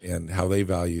 And how they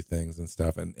value things and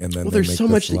stuff. And then there's so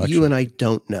much that you and I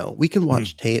don't know. We can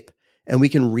watch tape and we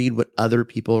can read what other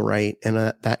people write and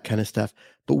that kind of stuff,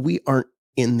 but we aren't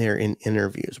in there in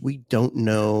interviews. We don't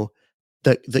know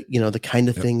the kind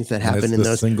of things that happen in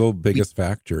those. Single biggest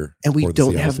factor. And we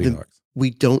don't have Seahawks.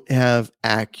 We don't have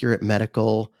accurate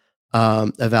medical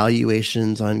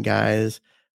evaluations on guys.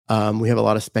 We have a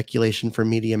lot of speculation from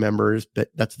media members,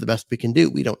 but that's the best we can do.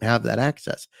 We don't have that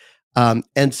access.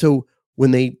 And so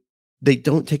when they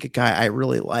don't take a guy I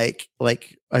really like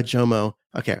a Jomo,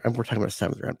 okay, we're talking about a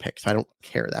 7th round pick, so I don't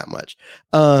care that much.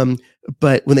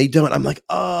 But when they don't, I'm like,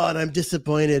 oh, and I'm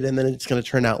disappointed. And then it's going to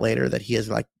turn out later that he has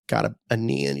like got a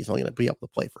knee and he's only going to be able to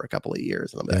play for a couple of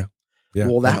years. And I'm like,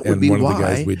 well, that would be one why. Of the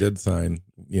guys we did sign,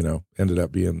 ended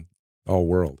up being all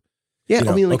world. Yeah,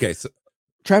 I mean, okay, so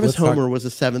Travis Homer was a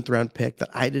 7th round pick that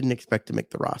I didn't expect to make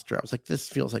the roster. I was like, this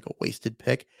feels like a wasted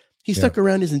pick. He stuck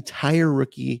around his entire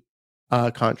rookie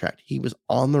contract. He was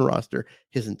on the roster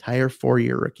his entire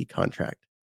 4-year rookie contract.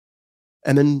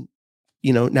 And then,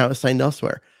 now is signed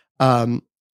elsewhere.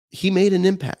 He made an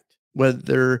impact,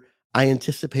 whether I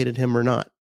anticipated him or not.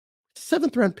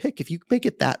 7th round pick. If you make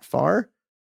it that far,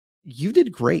 you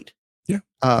did great. Yeah,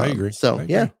 I agree. So, I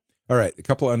agree. Yeah. All right. A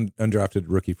couple undrafted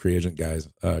rookie free agent guys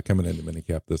coming into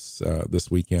minicamp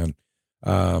this weekend.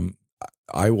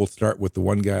 I will start with the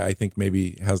one guy I think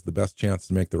maybe has the best chance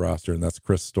to make the roster, and that's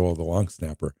Chris Stoll, the long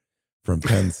snapper from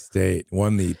Penn State.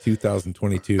 Won the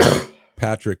 2022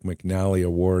 Patrick McNally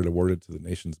Award, awarded to the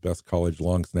nation's best college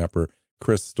long snapper.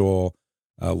 Chris Stoll.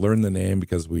 Learn the name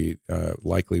because we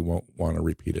likely won't want to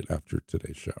repeat it after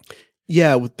today's show.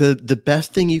 Yeah, the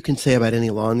best thing you can say about any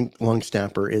long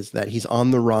snapper is that he's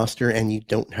on the roster and you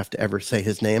don't have to ever say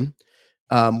his name.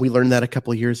 We learned that a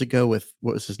couple of years ago with,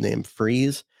 what was his name?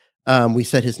 Freeze. We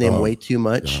said his name way too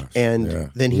much,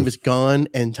 then he was gone,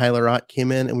 and Tyler Ott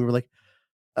came in, and we were like,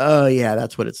 "Oh yeah,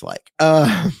 that's what it's like."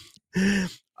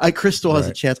 Chris Stoll has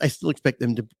a chance. I still expect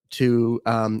them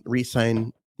to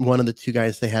re-sign one of the two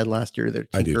guys they had last year, either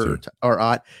Tinker or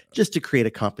Ott, just to create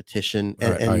a competition.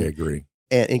 And I agree.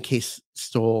 And in case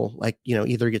Stoll,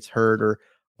 either gets hurt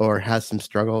or has some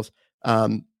struggles.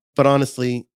 But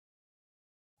honestly,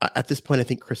 at this point, I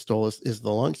think Chris Stoll is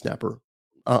the long snapper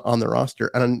on the roster,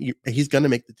 and he's going to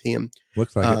make the team.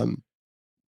 Looks like it.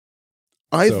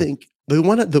 I think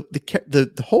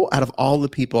the whole, out of all the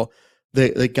people,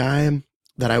 the guy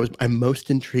that I'm most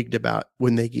intrigued about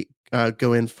when they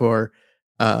go in for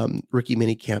rookie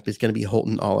mini camp is going to be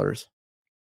Holton Allers.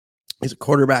 He's a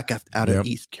quarterback out of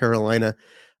East Carolina.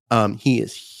 He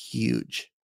is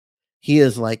huge. He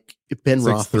is like Ben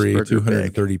 6'3", Roethlisberger,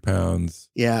 230 pounds.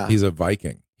 Yeah, he's a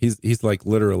Viking. He's like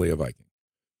literally a Viking.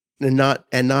 And not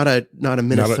a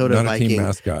Minnesota not a Viking team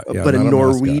mascot, but a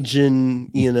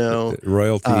Norwegian,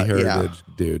 royalty heritage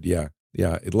dude. Yeah.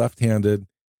 Left-handed,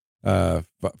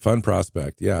 fun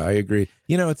prospect. Yeah, I agree.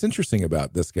 It's interesting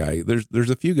about this guy. There's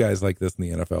a few guys like this in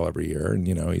the NFL every year, and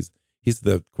he's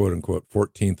the quote unquote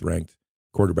 14th ranked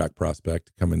quarterback prospect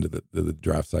to come into the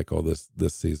draft cycle this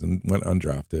season. Went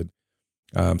undrafted.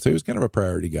 So he was kind of a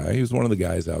priority guy. He was one of the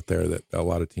guys out there that a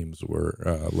lot of teams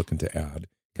were looking to add.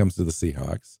 Comes to the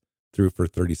Seahawks. Threw for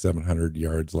 3,700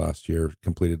 yards last year,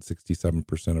 completed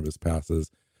 67% of his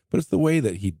passes. But it's the way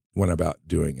that he went about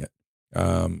doing it.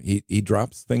 He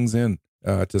drops things in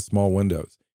to small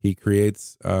windows. He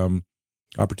creates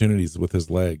opportunities with his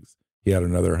legs. He had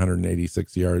another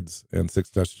 186 yards and 6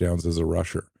 touchdowns as a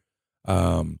rusher.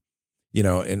 And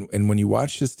when you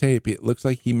watch his tape, it looks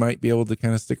like he might be able to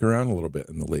kind of stick around a little bit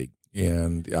in the league.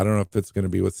 And I don't know if it's going to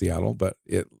be with Seattle, but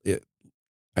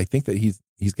I think that he's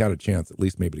got a chance at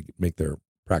least maybe to make their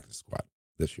practice squad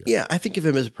this year. Yeah, I think of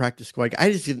him as a practice squad.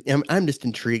 I'm just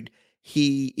intrigued.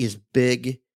 He is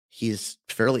big. He's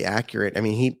fairly accurate. I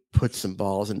mean, he puts some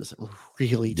balls into some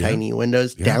really tiny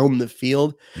windows down the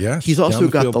field. Yeah, he's also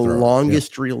got the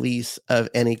longest release of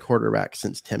any quarterback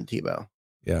since Tim Tebow.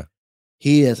 Yeah,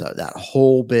 he has that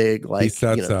whole big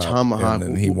tomahawk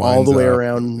and he all the way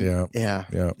around. Yeah.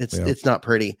 It's not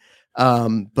pretty.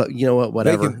 But you know what?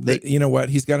 Whatever. You know what?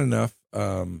 He's got enough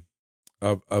of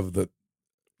the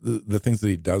the things that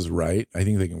he does right, I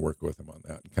think they can work with him on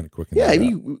that and kind of quicken Yeah, that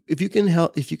up.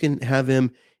 if you can have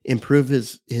him improve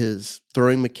his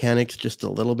throwing mechanics just a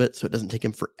little bit, so it doesn't take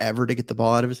him forever to get the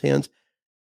ball out of his hands.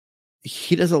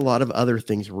 He does a lot of other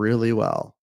things really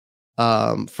well.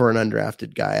 For an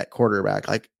undrafted guy at quarterback,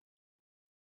 like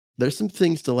there's some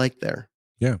things to like there.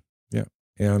 Yeah, yeah,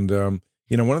 and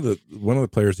one of the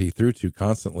players he threw to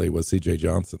constantly was C.J.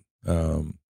 Johnson.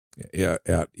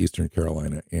 At Eastern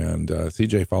Carolina, and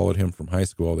CJ followed him from high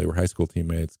school. They were high school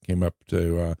teammates. Came up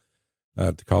to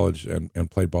college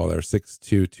and played ball there.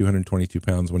 6'2", 222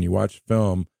 pounds. When you watch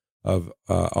film of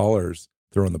Allers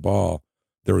throwing the ball,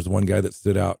 there was one guy that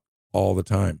stood out all the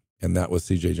time, and that was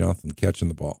CJ Johnson catching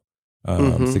the ball.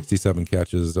 67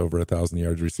 catches, over 1,000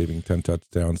 yards receiving, 10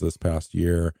 touchdowns this past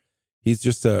year.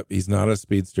 He's not a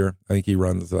speedster. I think he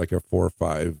runs like a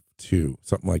 4.52,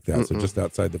 something like that. So just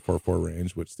outside the 4.4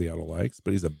 range, which Seattle likes.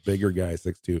 But he's a bigger guy,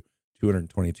 6'2",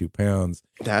 222 pounds.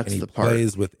 That's and the part. He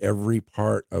plays with every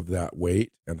part of that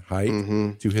weight and height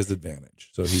to his advantage.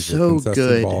 So he's so a consistent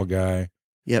good ball guy.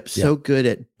 Yep, so good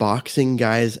at boxing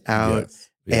guys out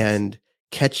and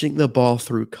catching the ball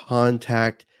through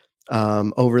contact,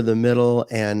 over the middle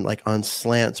and like on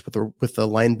slants with the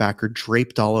linebacker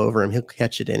draped all over him. He'll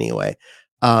catch it anyway.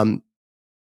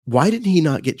 Why didn't he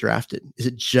not get drafted? Is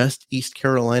it just East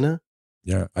Carolina?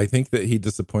 Yeah, I think that he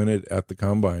disappointed at the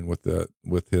combine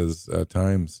with his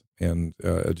times and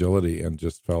agility, and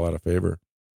just fell out of favor.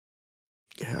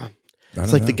 Yeah,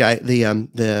 it's like the guy,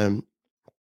 the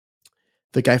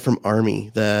guy from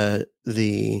Army, the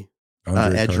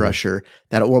edge Carter. rusher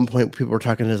that at one point people were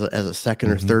talking as a second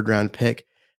or third round pick,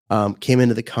 came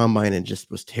into the combine and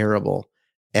just was terrible,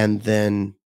 and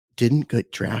then didn't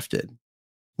get drafted,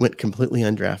 went completely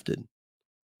undrafted.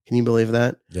 Can you believe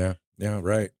that? Yeah,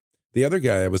 right. The other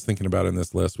guy I was thinking about in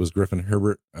this list was Griffin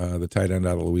Herbert, the tight end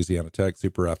out of Louisiana Tech,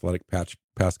 super athletic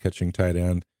pass catching tight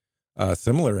end,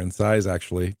 similar in size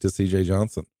actually to CJ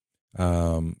Johnson.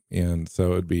 And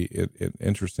so it'd be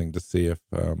interesting to see if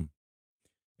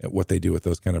what they do with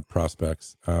those kind of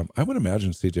prospects. I would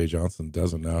imagine CJ Johnson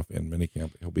does enough in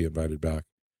minicamp. He'll be invited back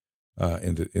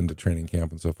into training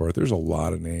camp and so forth. There's a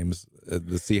lot of names.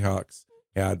 The Seahawks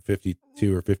had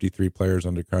 52 or 53 players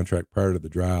under contract prior to the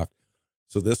draft.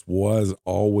 So this was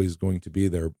always going to be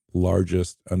their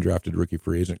largest undrafted rookie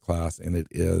free agent class, and it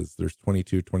is. There's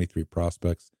 22, 23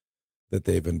 prospects that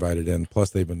they've invited in, plus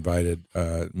they've invited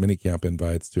minicamp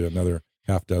invites to another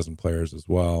half dozen players as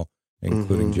well,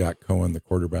 including Jack Cohen, the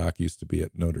quarterback, used to be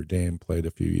at Notre Dame, played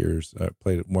a few years,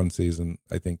 played one season,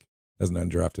 I think, as an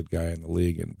undrafted guy in the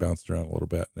league, and bounced around a little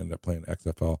bit and ended up playing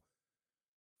XFL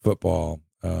football.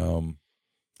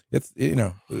 It's,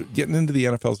 getting into the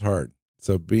NFL is hard.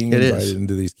 So being invited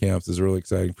into these camps is really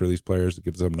exciting for these players. It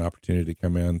gives them an opportunity to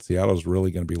come in. Seattle's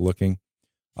really going to be looking.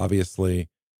 Obviously,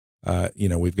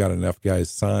 we've got enough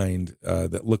guys signed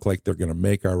that look like they're going to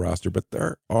make our roster, but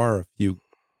there are a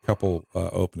couple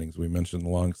openings. We mentioned the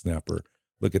long snapper.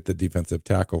 Look at the defensive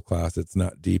tackle class. It's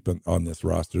not deep on this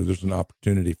roster. There's an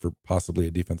opportunity for possibly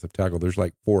a defensive tackle. There's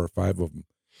like 4 or 5 of them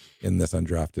in this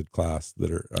undrafted class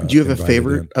that are. Do you have a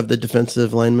favorite of the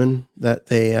defensive linemen that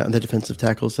they, the defensive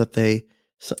tackles that they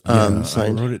signed? I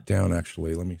wrote it down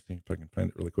actually. Let me see if I can find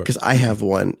it really quick. Because I have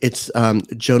one. It's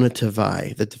Jonah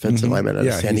Tavai, the defensive lineman out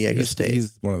of San Diego State.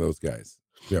 He's one of those guys.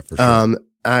 Yeah, for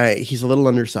sure. He's a little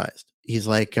undersized. He's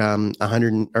like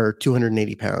 100 or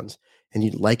 280 pounds, and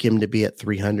you'd like him to be at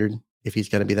 300 if he's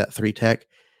going to be that 3 tech.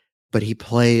 But he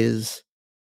plays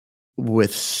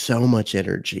with so much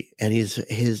energy, and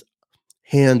his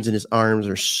hands and his arms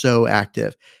are so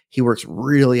active. He works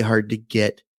really hard to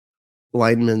get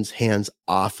linemen's hands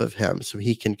off of him so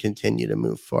he can continue to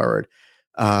move forward.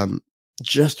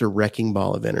 Just a wrecking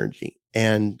ball of energy.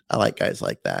 And I like guys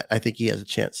like that. I think he has a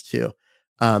chance to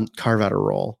carve out a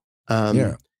role.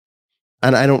 And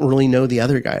I don't really know the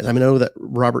other guys. I know that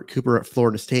Robert Cooper at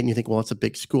Florida State, and you think, well, it's a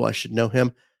big school, I should know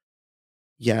him.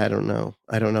 Yeah, I don't know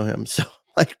him. So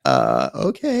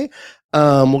okay.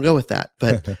 We'll go with that.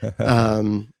 But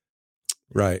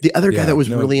right. The other guy that was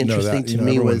really interesting to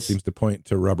me was, seems to point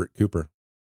to Robert Cooper.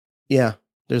 Yeah,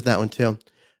 there's that one too.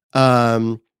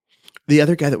 The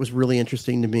other guy that was really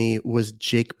interesting to me was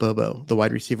Jake Bobo, the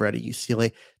wide receiver out of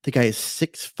UCLA. The guy is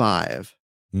 6'5",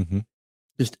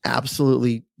 just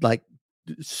absolutely like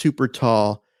super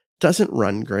tall. Doesn't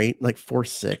run great, like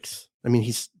 4.6. I mean,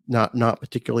 he's not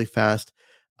particularly fast.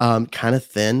 Kind of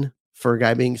thin for a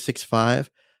guy being 6'5",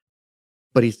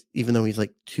 but even though he's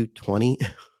like 220,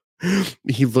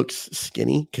 he looks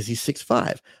skinny because he's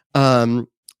 6'5".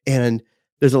 And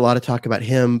there's a lot of talk about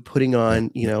him putting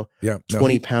on,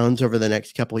 20 pounds over the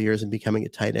next couple of years and becoming a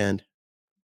tight end.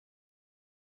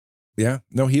 Yeah.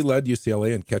 No, he led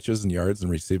UCLA in catches and yards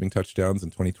and receiving touchdowns in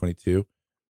 2022.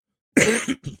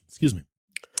 Excuse me.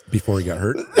 Before he got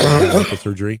hurt, had ankle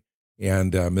surgery,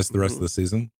 and missed the rest of the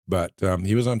season. But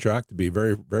he was on track to be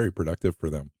very, very productive for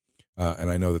them.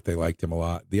 And I know that they liked him a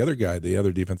lot. The other guy, the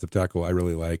other defensive tackle I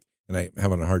really like, and I'm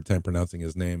having a hard time pronouncing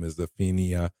his name, is the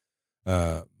Finia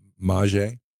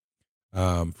Maje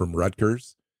from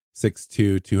Rutgers.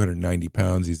 6'2", 290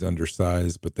 pounds. He's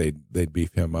undersized, but they'd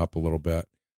beef him up a little bit.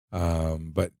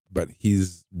 But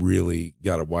he's really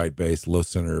got a wide base, low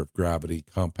center of gravity,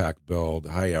 compact build,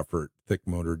 high effort, thick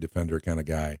motor defender kind of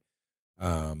guy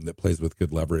that plays with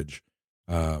good leverage.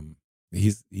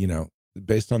 He's,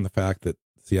 based on the fact that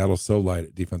Seattle's so light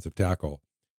at defensive tackle,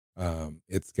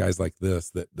 it's guys like this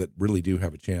that really do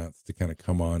have a chance to kind of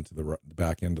come on to the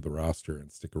back end of the roster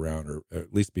and stick around, or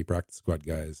at least be practice squad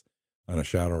guys on a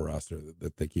shadow roster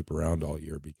that they keep around all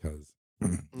year, because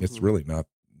it's really not.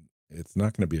 It's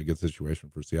not going to be a good situation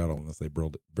for Seattle unless they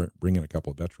bring in a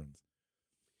couple of veterans.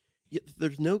 Yeah,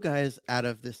 there's no guys out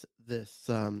of this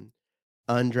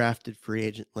undrafted free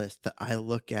agent list that I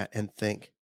look at and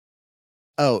think,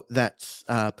 oh, that's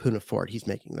Puna Ford. He's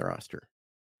making the roster.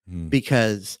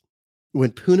 Because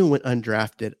when Puna went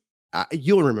undrafted,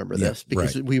 you'll remember this,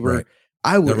 because I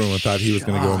was everyone thought he was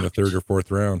going to go in the 3rd or 4th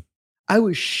round. I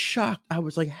was shocked. I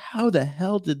was like, how the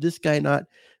hell did this guy not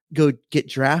go get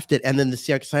drafted? And then the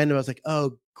Seahawks signed him. I was like,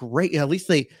 oh, great. At least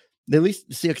the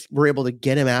Seahawks were able to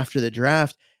get him after the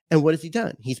draft. And what has he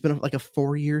done? He's been like a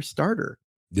 4-year starter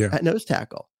at nose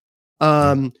tackle.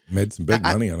 Made some big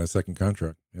money on his second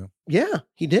contract. Yeah,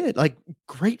 he did. Like,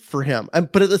 great for him.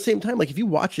 But at the same time, like, if you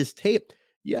watch his tape,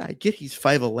 I get he's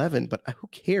 5'11", but who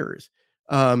cares?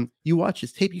 You watch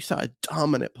his tape, you saw a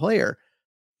dominant player.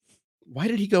 Why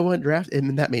did he go undrafted?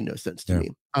 And that made no sense to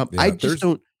me. I just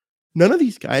don't. None of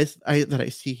these guys that I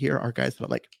see here are guys that I'm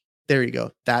like, there you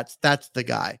go. That's the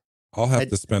guy. I'll have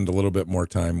to spend a little bit more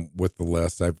time with the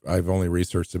list. I've only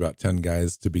researched about 10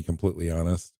 guys, to be completely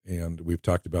honest, and we've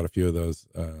talked about a few of those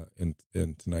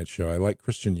in tonight's show. I like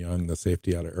Christian Young, the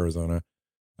safety out of Arizona,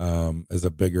 as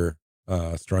a bigger,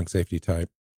 strong safety type.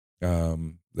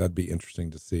 That'd be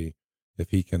interesting to see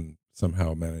if he can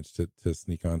somehow manage to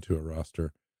sneak onto a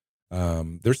roster.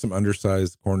 There's some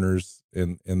undersized corners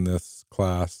in this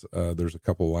class. There's a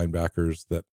couple linebackers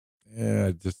that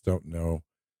I just don't know,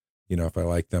 if I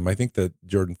like them. I think that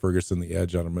Jordan Ferguson, the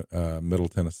edge out of Middle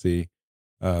Tennessee,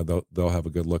 they'll have a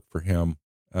good look for him.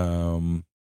 I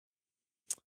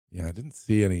didn't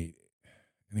see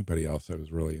anybody else I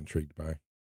was really intrigued by.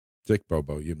 Jake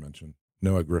Bobo, you'd mentioned.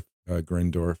 Noah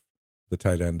Grindorf, the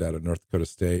tight end out of North Dakota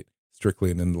State,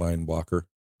 strictly an inline blocker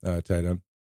tight end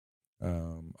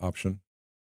option.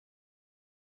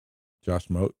 Josh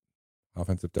Moat,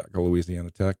 offensive tackle,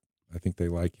 Louisiana Tech. I think they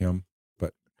like him,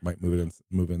 but might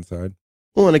move inside.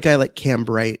 Well, and a guy like Cam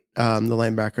Bright, the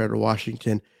linebacker out of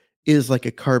Washington, is like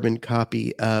a carbon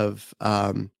copy of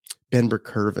Ben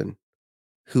Burkervin,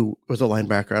 who was a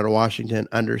linebacker out of Washington,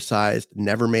 undersized,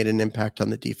 never made an impact on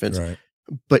the defense,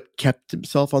 but kept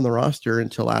himself on the roster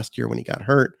until last year when he got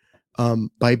hurt,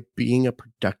 by being a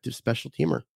productive special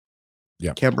teamer.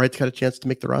 Yeah. Cam Bright's got a chance to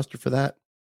make the roster for that.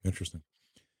 Interesting.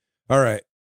 All right.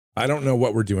 I don't know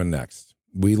what we're doing next.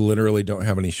 We literally don't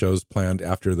have any shows planned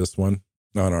after this one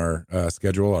on our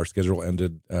schedule. Our schedule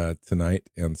ended tonight,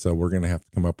 and so we're going to have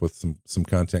to come up with some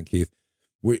content, Keith.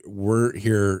 We're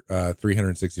here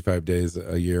 365 days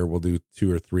a year. We'll do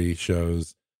 2 or 3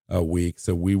 shows a week,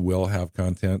 so we will have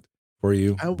content for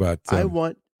you. I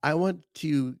want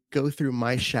to go through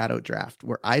my shadow draft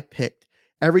where I picked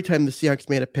every time the Seahawks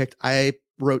made a pick. I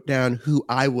wrote down who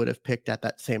I would have picked at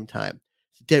that same time.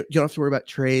 You don't have to worry about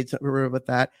trades. Don't worry about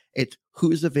that. It's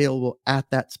who's available at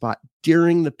that spot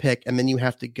during the pick, and then you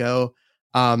have to go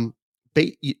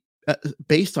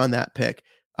based on that pick.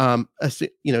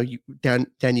 You down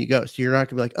you go. So you're not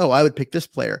gonna be like, oh, I would pick this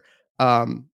player.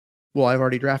 Well, I've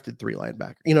already drafted 3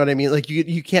 linebackers. You know what I mean? Like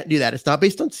you can't do that. It's not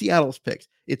based on Seattle's picks.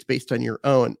 It's based on your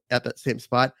own at that same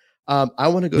spot. I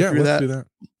want to go through that. Do that.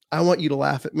 I want you to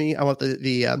laugh at me. I want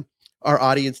the our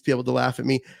audience to be able to laugh at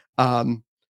me. I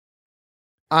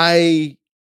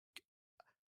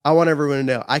want everyone to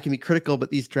know I can be critical about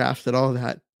these drafts and all of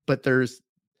that, but there's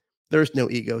no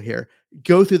ego here.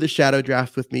 Go through the shadow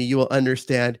draft with me. You will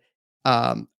understand.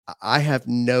 I have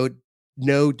no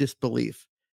disbelief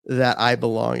that I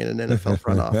belong in an NFL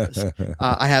front office.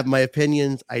 I have my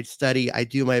opinions. I study. I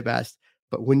do my best.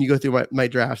 But when you go through my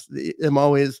drafts,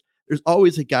 there's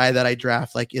always a guy that I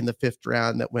draft like in the 5th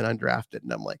round that went undrafted,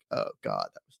 and I'm like, oh God,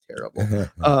 that was terrible.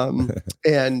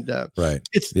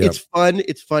 It's fun.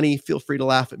 It's funny. Feel free to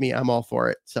laugh at me. I'm all for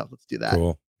it. So let's do that.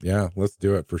 Cool. Yeah, let's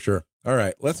do it for sure. All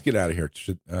right, let's get out of here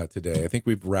today. I think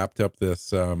we've wrapped up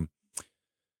this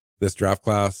this draft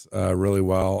class really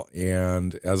well,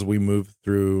 and as we move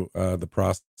through the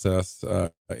process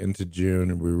into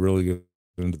June, and we really get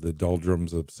into the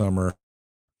doldrums of summer,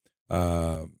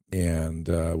 and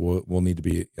we'll need to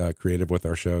be creative with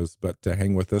our shows. But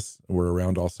hang with us; we're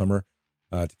around all summer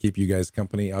to keep you guys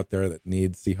company out there that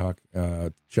need Seahawk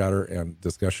chatter and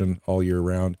discussion all year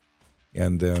round.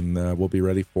 And then we'll be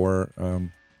ready for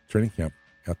training camp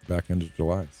at the back end of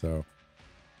July. So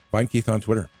find Keith on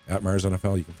Twitter at Myers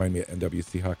NFL. You can find me at NW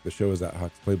Seahawk. The show is at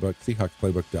Hawks Playbook.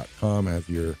 SeahawksPlaybook.com has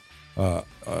your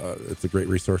it's a great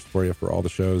resource for you for all the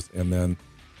shows. And then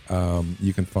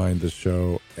you can find the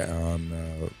show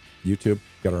on YouTube.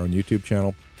 Got our own YouTube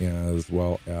channel, as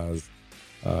well as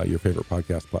your favorite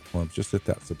podcast platforms. Just hit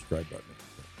that subscribe button.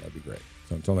 That'd be great.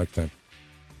 So until next time,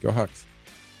 go Hawks.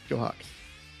 Go Hawks.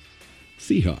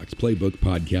 Seahawks Playbook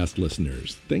podcast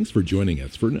listeners, thanks for joining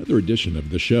us for another edition of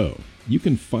the show. You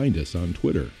can find us on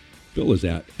Twitter. Phil is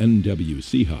at NW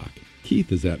Seahawk,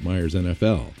 Keith is at Myers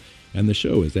NFL, and the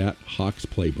show is at Hawks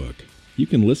Playbook. You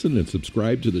can listen and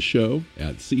subscribe to the show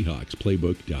at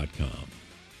SeahawksPlaybook.com.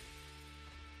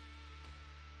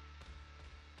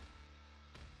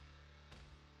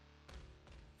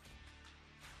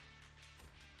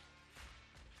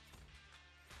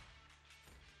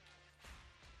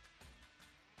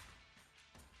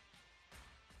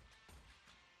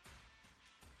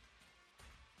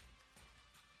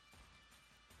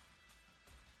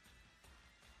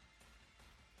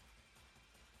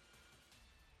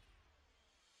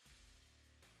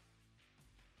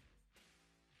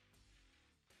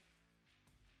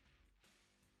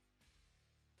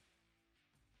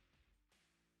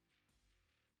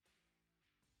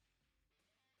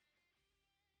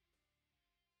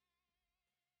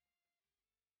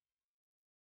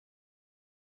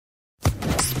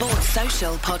 Sports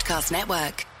Social Podcast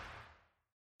Network.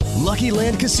 Lucky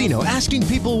Land Casino, asking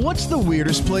people, what's the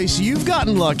weirdest place you've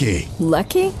gotten lucky?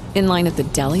 Lucky? In line at the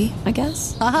deli, I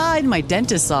guess? Aha, in my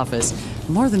dentist's office.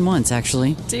 More than once,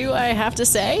 actually. Do I have to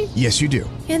say? Yes, you do.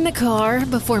 In the car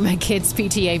before my kids'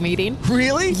 PTA meeting.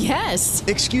 Really? Yes.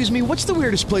 Excuse me, what's the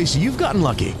weirdest place you've gotten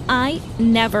lucky? I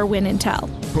never win and tell.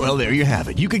 Well, there you have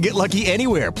it. You can get lucky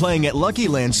anywhere, playing at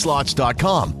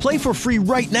LuckyLandSlots.com. Play for free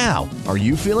right now. Are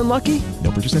you feeling lucky?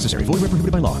 No purchase necessary. Void where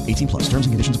prohibited by law. 18+. Terms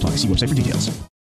and conditions apply. See website for details.